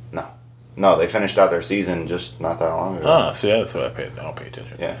 No, they finished out their season just not that long ago. Oh, see, that's what I don't pay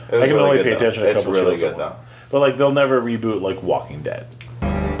attention. Yeah, I can only pay attention to a It's couple really shows good I though. watch. But like, they'll never reboot like Walking Dead.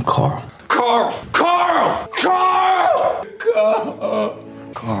 Carl! Carl! Carl! Carl! Carl!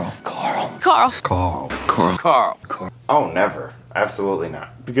 Carl! Carl! Carl! Carl! Carl! Carl! Oh, never. Absolutely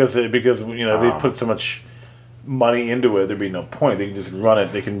not. Because you know they put so much money into it, there'd be no point. They can just run it.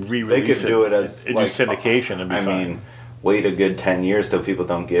 They can re-release They could do it as and like, do syndication and be I fine. mean, wait a good 10 years till people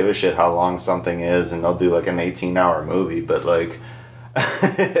don't give a shit how long something is, and they'll do like an 18-hour movie. But like,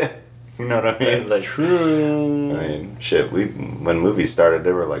 you know what I mean? That's Like, true. I mean, shit. When movies started,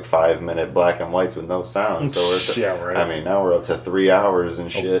 they were like 5-minute black and whites with no sound. So Yeah, right. I mean, now we're up to 3 hours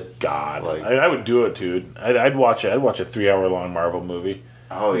and shit. God, Like- I would do it, dude. I'd watch it. I'd watch a 3-hour-long Marvel movie.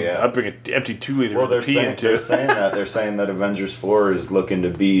 Oh yeah. I'd bring an empty 2-liter Well, of they're pee saying, into. they're saying that Avengers 4 is looking to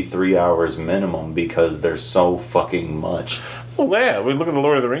be 3 hours minimum because there's so fucking much. Well, yeah. We look at the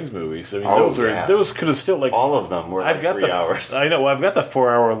Lord of the Rings movies. I mean, Oh, those those could have still like. All of them were like I've got 3 the hours. I know. I've got the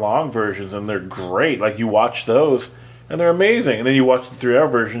 4-hour-long versions, and they're great. Like you watch those, and they're amazing. And then you watch the 3-hour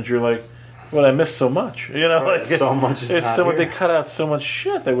versions, you're like, "Well, I missed so much." You know, Right, like so much is there's not so much. here. They cut out so much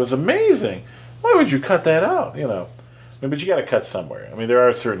shit that was amazing. Why would you cut that out? You know, I mean, but you got to cut somewhere. I mean, there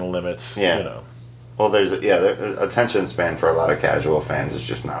are certain limits. Yeah. You know, Well, the attention span for a lot of casual fans is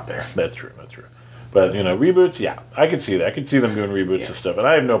just not there. that's true. That's true. But you know, reboots. Yeah, I could see that. I could see them doing reboots and stuff, and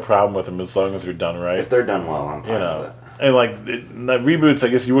I have no problem with them as long as they're done right. If they're done well, I'm fine You with know, it. and like reboots, I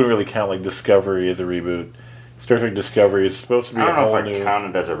guess you wouldn't really count like Discovery as a reboot. Star Trek Discovery is supposed to be I a don't know whole if I new.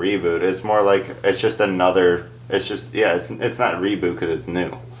 count it as a reboot. It's more like it's just another. It's just it's not a reboot because it's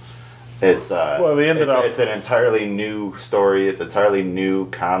new. It's Well, they ended up- It's an entirely new story. It's an entirely new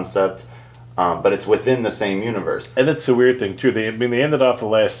concept, but it's within the same universe. And that's the weird thing too. They ended off the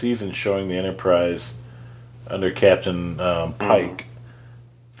last season showing the Enterprise under Captain Pike,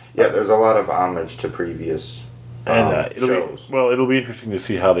 Yeah, there's a lot of homage to previous and shows. it'll be interesting to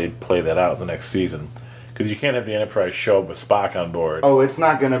see how they play that out in the next season, because you can't have the Enterprise show up with Spock on board. Oh, it's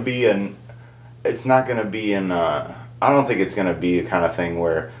not gonna be an. It's not gonna be in. I don't think it's gonna be a kind of thing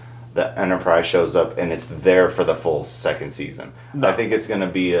where the Enterprise shows up and it's there for the full second season. No. I think it's gonna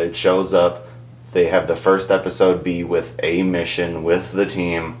be it shows up. They have the first episode be with a mission with the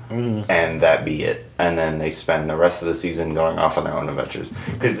team, and that be it. And then they spend the rest of the season going off on their own adventures.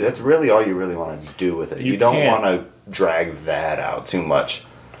 Because that's really all you really want to do with it. You You don't can't. want to drag that out too much.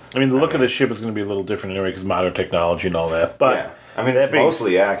 I mean, the look of the ship is going to be a little different anyway because modern technology and all that. But Yeah. I mean, that it's being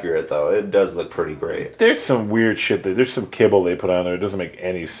mostly accurate, though. It does look pretty great. there's some weird shit. There's some kibble they put on there. It doesn't make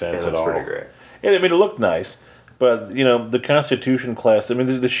any sense It at looks all. pretty great. And I mean, it looked nice, but you know, the Constitution class. I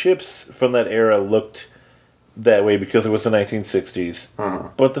mean, the ships from that era looked that way because it was the 1960s.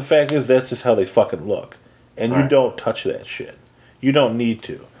 But the fact is, that's just how they fucking look, and you Right. don't touch that shit. You don't need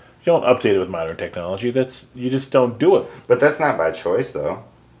to. You don't update it with modern technology. You just don't do it. But that's not by choice, though.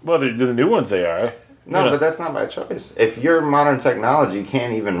 Well, the new ones they are. No, but that's not by choice. If your modern technology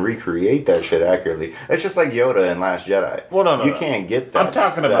can't even recreate that shit accurately, it's just like Yoda in Last Jedi. Well, no, you can't get that. I'm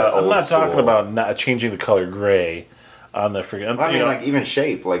talking about. I'm not talking about not changing the color gray on the freaking. I mean, like even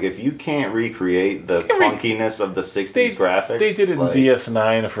shape. Like if you can't recreate the clunkiness of the '60s graphics, they did it in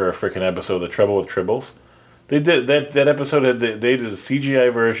DS9 for a freaking episode, The Trouble with Tribbles. They did that episode. They did a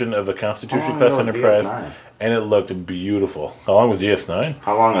CGI version of the Constitution class Enterprise, DS9? And it looked beautiful. How long was DS9?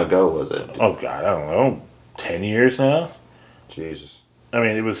 How long ago was it? Oh God, I don't know. 10 years now. Jesus. I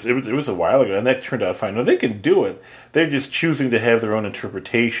mean, it was a while ago, and that turned out fine. No, they can do it. They're just choosing to have their own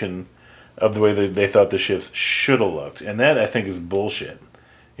interpretation of the way they thought the ships should have looked, and that I think is bullshit.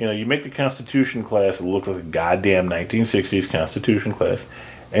 You know, you make the Constitution class look like a goddamn 1960s Constitution class,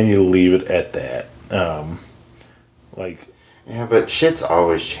 and you leave it at that. Yeah, but shit's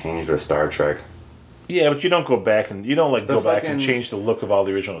always changed with Star Trek. Yeah, but you don't go back and go back and change the look of all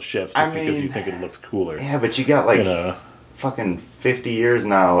the original ships just because you think it looks cooler. Yeah, but you got fucking 50 years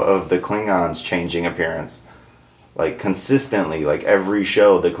now of the Klingons changing appearance. Like consistently, like every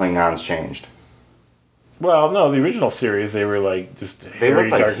show the Klingons changed. Well, no, the original series they were like just they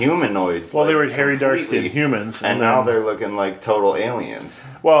looked like humanoids. Well, they were hairy, dark-skinned humans, and now they're looking like total aliens.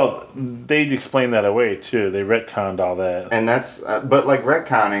 Well, they explained that away too. They retconned all that, and that's but like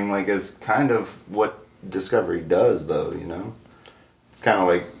retconning like is kind of what Discovery does, though. You know, it's kind of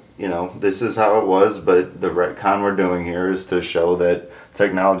like this is how it was, but the retcon we're doing here is to show that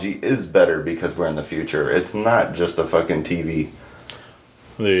technology is better because we're in the future. It's not just a fucking TV.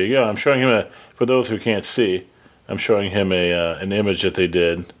 There you go. I'm showing him for those who can't see, I'm showing him an image that they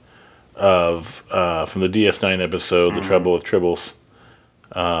did of from the DS9 episode, The Trouble with Tribbles,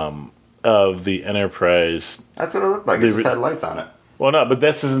 of the Enterprise. That's what it looked like. It just had lights on it. Well, no, but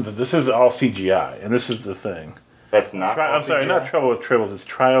this is all CGI, and this is the thing. That's not. I'm sorry, not Trouble with Tribbles. It's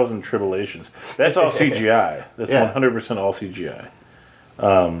Trials and Tribulations. That's all CGI. That's 100% all CGI.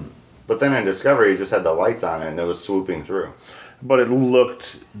 But then in Discovery, it just had the lights on it, and it was swooping through. But it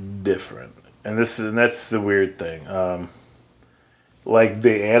looked different, and that's the weird thing. Like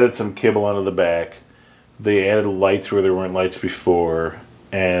they added some kibble onto the back. They added lights where there weren't lights before,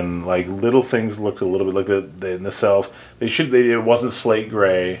 and like little things looked a little bit like the nacelles. It wasn't slate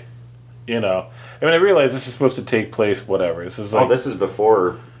gray, I mean, I realize this is supposed to take place. Whatever. This is this is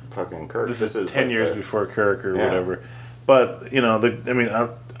before fucking Kirk. This is 10 years before Kirk or whatever. But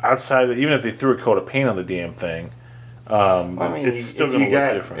outside, even if they threw a coat of paint on the damn thing. It's still going to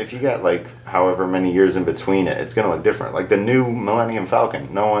look different. If you got like however many years in between it, it's going to look different. Like the new Millennium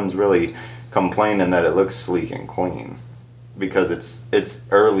Falcon, no one's really complaining that it looks sleek and clean because it's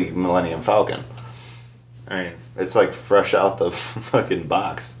early Millennium Falcon. I mean, it's like fresh out the fucking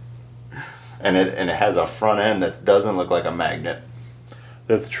box, and it has a front end that doesn't look like a magnet.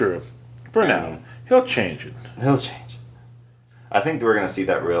 That's true. For now, he'll change it. He'll change. I think we're going to see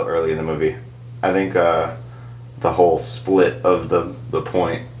that real early in the movie. I think. The whole split of the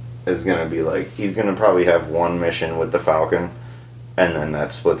point is going to be like he's going to probably have one mission with the Falcon, and then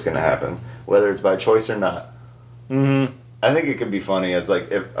that split's going to happen, whether it's by choice or not. Mm-hmm. I think it could be funny as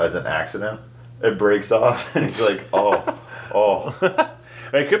as an accident, it breaks off, and he's like, oh.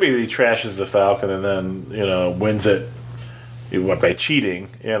 It could be that he trashes the Falcon and then wins it. By cheating,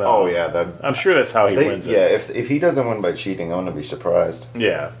 Oh yeah, I'm sure that's how he wins it. Yeah, if he doesn't win by cheating, I'm going to be surprised.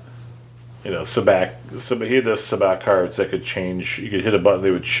 Yeah. Sabak, he had those Sabak cards that could change. You could hit a button,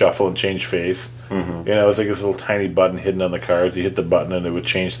 they would shuffle and change face. Mm-hmm. It was like this little tiny button hidden on the cards. You hit the button and it would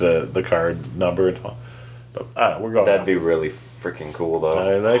change the card number. But I don't know, we're going. That'd be really freaking cool,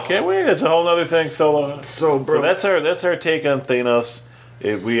 though. I can't wait. It's a whole other thing. So that's our take on Thanos.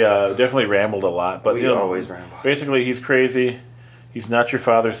 We definitely rambled a lot, but we always ramble. Basically, he's crazy. He's not your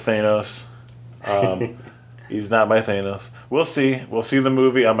father's Thanos. He's not my Thanos. We'll see. We'll see the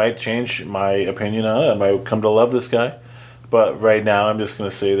movie. I might change my opinion on it. I might come to love this guy. But right now, I'm just going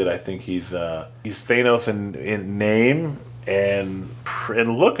to say that I think he's Thanos in name and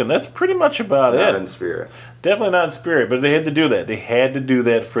look, and that's pretty much about it. Not in spirit. Definitely not in spirit, but they had to do that. They had to do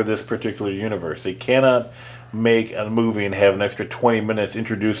that for this particular universe. They cannot make a movie and have an extra 20 minutes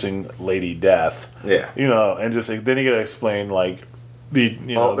introducing Lady Death. Yeah. And just then you got to explain, like,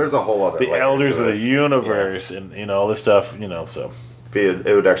 there's a whole other the elders of the universe and all this stuff, so it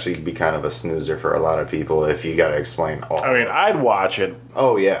would actually be kind of a snoozer for a lot of people if you got to explain all. I mean, I'd watch it.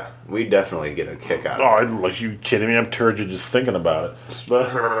 Oh yeah, we definitely get a kick out of it. Like, you kidding me? I'm turgid just thinking about it.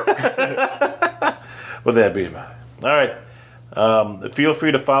 But with that being about it, all right. Feel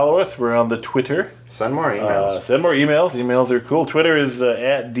free to follow us. We're on the Twitter. Send more emails. Emails are cool. Twitter is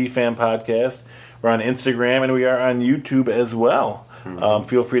at DFAM Podcast. We're on Instagram and we are on YouTube as well. Mm-hmm.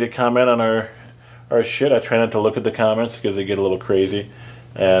 Feel free to comment on our our shit. I try not to look at the comments because they get a little crazy,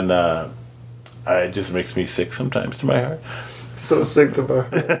 and it just makes me sick sometimes to my heart. So sick to my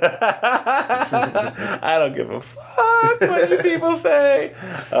heart. I don't give a fuck what you people say.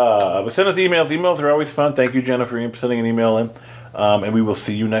 But send us emails. Emails are always fun. Thank you, Jenna, for sending an email in. And we will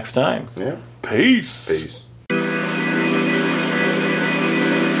see you next time. Yeah. Peace. Peace.